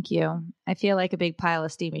 thank you. I feel like a big pile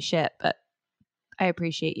of steamy shit, but I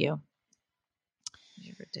appreciate you.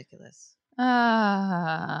 You're ridiculous.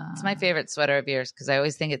 It's my favorite sweater of yours because I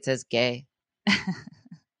always think it says gay.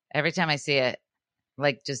 Every time I see it,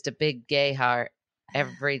 like just a big gay heart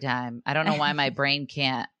every time. I don't know why my brain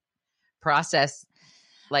can't process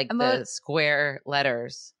like the square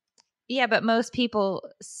letters. Yeah, but most people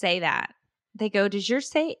say that. They go, does your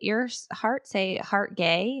heart say heart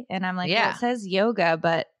gay? And I'm like, yeah. Well, it says yoga,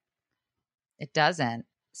 but it doesn't.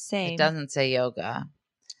 Same. It doesn't say yoga.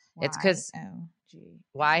 It's because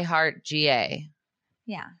Y heart GA.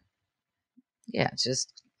 Yeah. Yeah, it's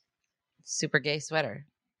just super gay sweater.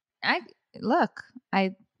 I love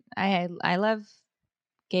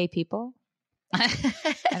gay people. I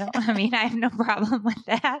have no problem with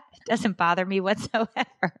that. It doesn't bother me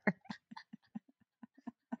whatsoever.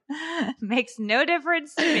 Makes no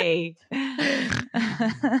difference to me.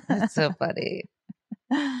 That's so funny.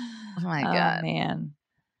 Oh my God. Oh man.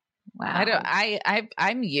 Wow.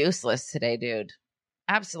 I'm useless today, dude.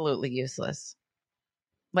 Absolutely useless.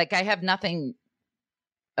 Like I have nothing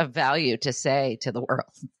of value to say to the world.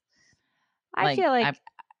 I feel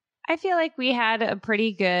like we had a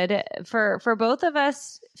pretty good for both of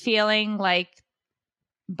us feeling like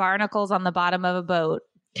barnacles on the bottom of a boat.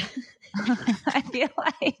 I feel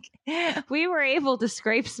like we were able to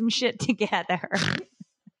scrape some shit together.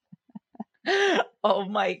 Oh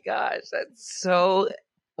my gosh. That's so,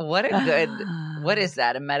 what is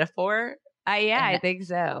that? A metaphor? Yeah, I think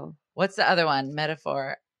so. What's the other one?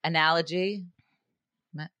 Metaphor, analogy,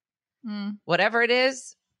 whatever it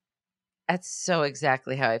is. That's so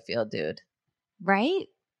exactly how I feel, dude. Right?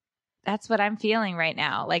 That's what I'm feeling right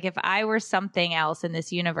now. Like if I were something else in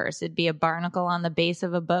this universe, it'd be a barnacle on the base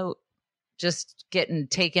of a boat. Just getting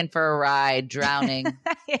taken for a ride, drowning.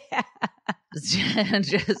 Yeah.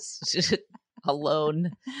 just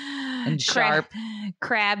alone and sharp.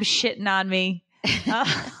 Crab shitting on me. All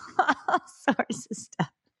sorts of stuff.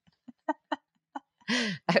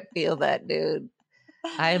 I feel that, dude.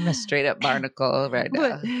 I am a straight up barnacle right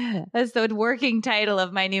now. That's the working title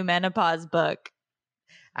of my new menopause book.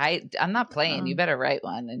 I'm not playing. You better write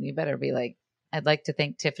one, and you better be like, I'd like to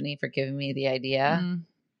thank Tiffany for giving me the idea.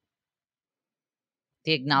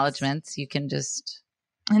 The acknowledgements, you can just.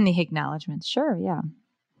 And the acknowledgements. Sure. Yeah.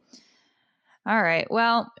 All right.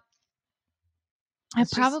 Well, that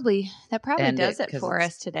probably does it for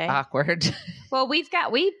us today. Awkward. Well, we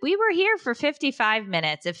were here for 55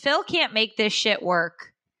 minutes. If Phil can't make this shit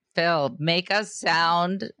work. Phil, make us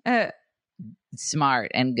sound smart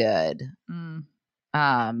and good.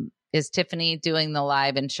 Is Tiffany doing the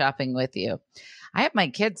live and shopping with you? I have my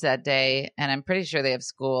kids that day, and I'm pretty sure they have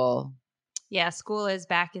school. Yeah, school is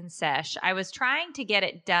back in sesh. I was trying to get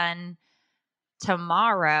it done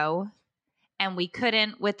tomorrow, and we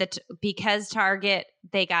couldn't because Target,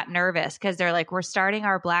 they got nervous because they're like, we're starting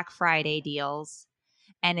our Black Friday deals,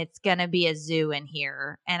 and it's going to be a zoo in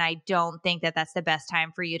here. And I don't think that that's the best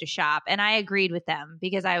time for you to shop. And I agreed with them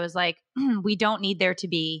because I was like, we don't need there to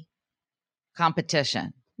be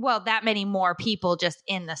competition. that many more people just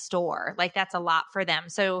in the store. Like that's a lot for them.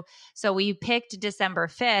 So we picked December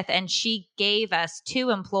 5th and she gave us 2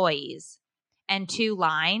 employees and 2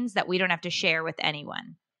 lines that we don't have to share with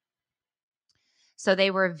anyone. So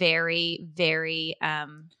they were very, very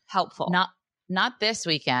helpful. Not this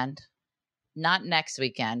weekend, not next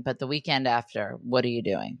weekend, but the weekend after. What are you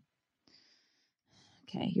doing?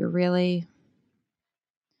 Okay, you're really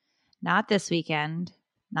not this weekend,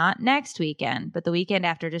 not next weekend, but the weekend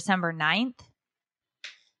after December 9th.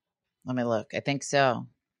 Let me look. I think so.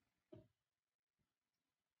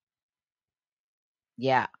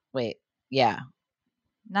 Yeah. Wait. Yeah.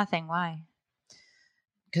 Nothing. Why?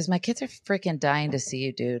 Because my kids are freaking dying to see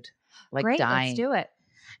you, dude. Like Great, dying. let's do it.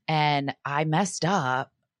 And I messed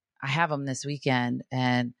up. I have them this weekend,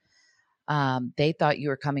 and they thought you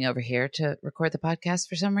were coming over here to record the podcast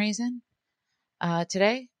for some reason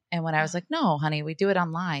today. And when I was like, no, honey, we do it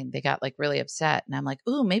online, they got like really upset. And I'm like,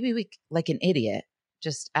 ooh, maybe we, like an idiot,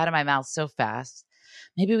 just out of my mouth so fast.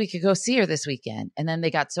 Maybe we could go see her this weekend. And then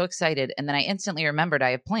they got so excited. And then I instantly remembered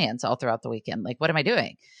I have plans all throughout the weekend. Like, what am I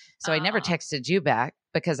doing? So I never texted you back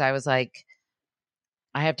because I was like,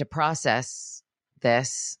 I have to process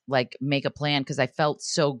this, like make a plan, because I felt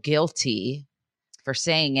so guilty for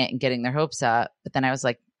saying it and getting their hopes up. But then I was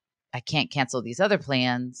like, I can't cancel these other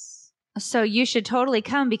plans. So you should totally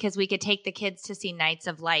come because we could take the kids to see Nights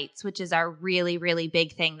of Lights, which is our really, really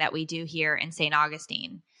big thing that we do here in St.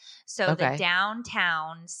 Augustine. So the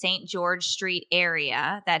downtown St. George Street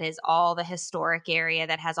area, that is all the historic area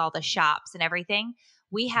that has all the shops and everything,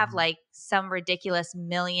 we have like some ridiculous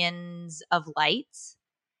millions of lights.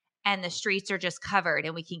 And the streets are just covered,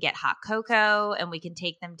 and we can get hot cocoa, and we can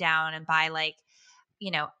take them down and buy like,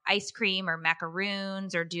 ice cream or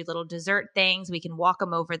macaroons or do little dessert things. We can walk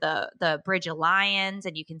them over the Bridge of Lions,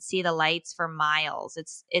 and you can see the lights for miles.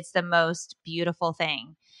 It's the most beautiful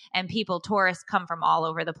thing. And tourists come from all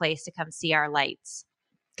over the place to come see our lights.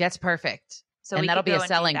 That's perfect. So and that'll be a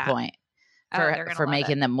selling point for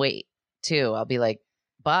making them wait too. I'll be like,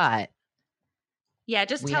 but yeah,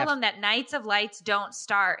 just tell them that Nights of Lights don't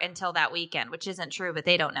start until that weekend, which isn't true, but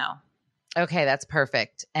they don't know. Okay, that's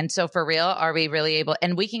perfect. And so for real, are we really able?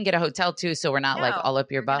 And we can get a hotel too, so we're not like all up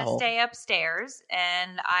your butthole. Stay upstairs,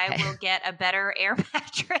 and I will get a better air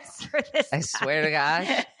mattress for this. I swear to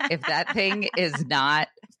God, if that thing is not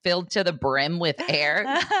filled to the brim with air,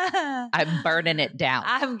 I'm burning it down.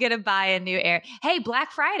 I'm gonna buy a new air. Hey,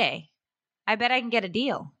 Black Friday! I bet I can get a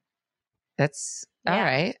deal. That's all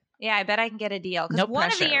right. Yeah, I bet I can get a deal. No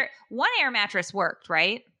pressure. One air mattress worked,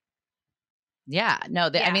 right? Yeah.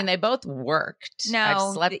 No, I mean, they both worked. No.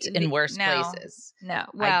 I've slept in worse places. No.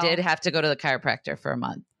 Well, I did have to go to the chiropractor for a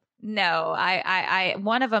month. No, I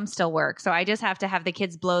one of them still works. So I just have to have the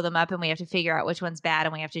kids blow them up, and we have to figure out which one's bad,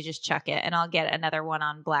 and we have to just chuck it. And I'll get another one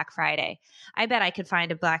on Black Friday. I bet I could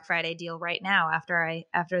find a Black Friday deal right now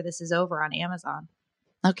after this is over on Amazon.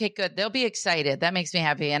 Okay, good. They'll be excited. That makes me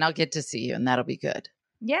happy, and I'll get to see you, and that'll be good.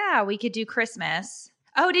 Yeah, we could do Christmas.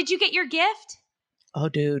 Oh, did you get your gift? Oh,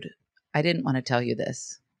 dude, I didn't want to tell you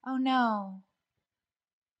this. Oh, no.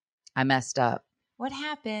 I messed up. What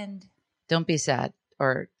happened? Don't be sad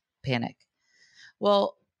or panic.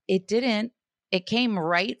 Well, it didn't. It came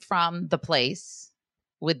right from the place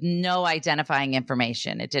with no identifying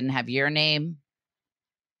information. It didn't have your name.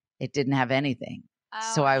 It didn't have anything.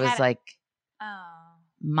 Oh, so I was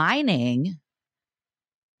mining,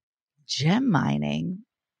 gem mining.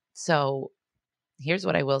 So here's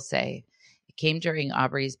what I will say. It came during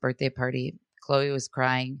Aubrey's birthday party. Chloe was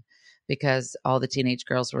crying because all the teenage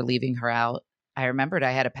girls were leaving her out. I remembered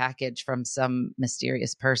I had a package from some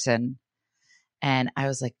mysterious person. And I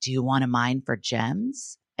was like, do you want to mine for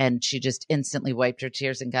gems? And she just instantly wiped her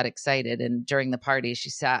tears and got excited. And during the party,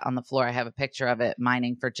 she sat on the floor. I have a picture of it,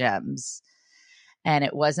 mining for gems. And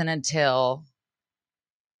it wasn't until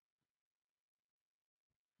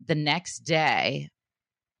the next day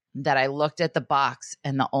that I looked at the box,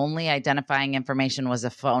 and the only identifying information was a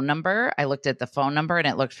phone number. I looked at the phone number and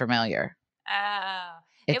it looked familiar. Oh,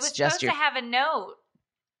 it was supposed to have a note.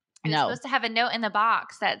 It was supposed to have a note in the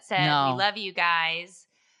box that said, "We love you guys,"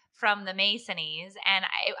 from the Masonies. And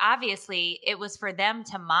obviously it was for them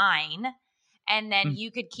to mine. And then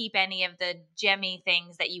you could keep any of the gemmy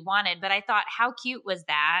things that you wanted. But I thought, how cute was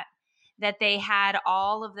that they had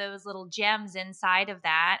all of those little gems inside of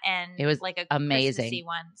that. And it was like a amazing Christmassy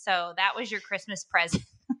one. So that was your Christmas present.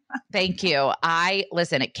 Thank you.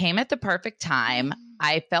 Listen, it came at the perfect time.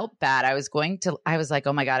 I felt bad. I was like,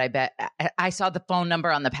 oh my God, I bet I saw the phone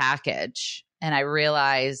number on the package and I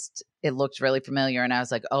realized it looked really familiar. And I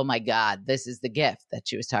was like, oh my God, this is the gift that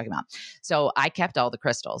she was talking about. So I kept all the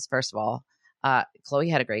crystals. First of all, Chloe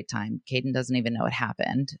had a great time. Caden doesn't even know it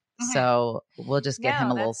happened. So we'll just get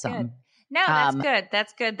him a little something. Good. No, that's good.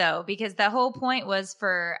 That's good though, because the whole point was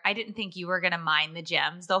I didn't think you were going to mind the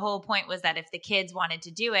gems. The whole point was that if the kids wanted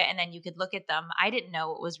to do it and then you could look at them, I didn't know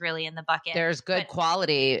what was really in the bucket. There's good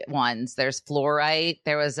quality ones. There's fluorite.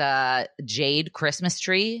 There was a jade Christmas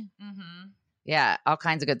tree. Mm-hmm. Yeah, all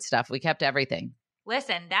kinds of good stuff. We kept everything.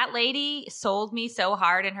 Listen, that lady sold me so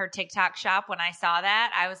hard in her TikTok shop. When I saw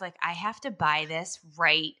that, I was like, I have to buy this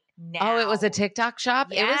right now. Oh, it was a TikTok shop?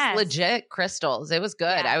 Yes. It was legit crystals. It was good.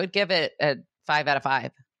 Yeah. I would give it a 5 out of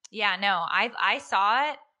 5. Yeah, no, I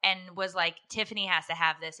saw it and was like, Tiffany has to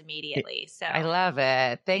have this immediately. So I love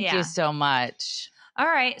it. Thank you so much. All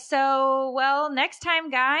right. So, well, next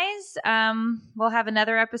time, guys, we'll have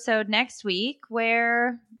another episode next week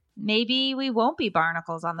where maybe we won't be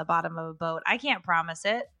barnacles on the bottom of a boat. I can't promise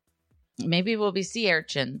it. Maybe we'll be sea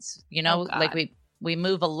urchins. You know, like we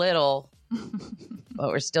move a little, but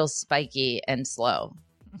we're still spiky and slow.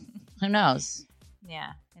 Who knows?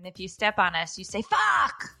 Yeah. And if you step on us, you say,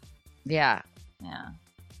 fuck. Yeah. Yeah.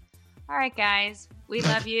 All right, guys. We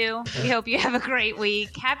love you. We hope you have a great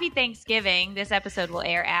week. Happy Thanksgiving. This episode will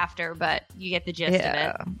air after, but you get the gist of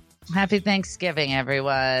it. Happy Thanksgiving,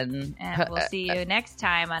 everyone. And we'll see you next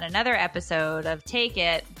time on another episode of Take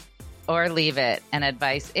It or Leave It, an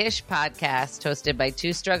advice-ish podcast hosted by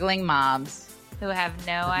two struggling moms who have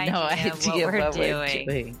no idea what we're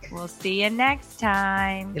doing. We'll see you next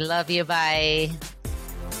time. We love you. Bye.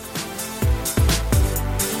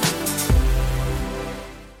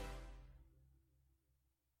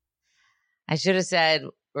 I should have said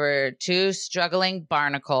we're two struggling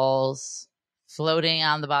barnacles floating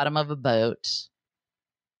on the bottom of a boat,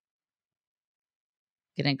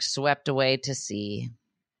 getting swept away to sea.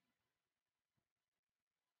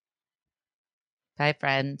 Bye,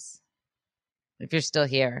 friends. If you're still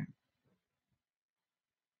here.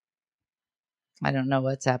 I don't know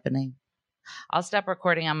what's happening. I'll stop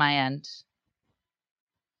recording on my end.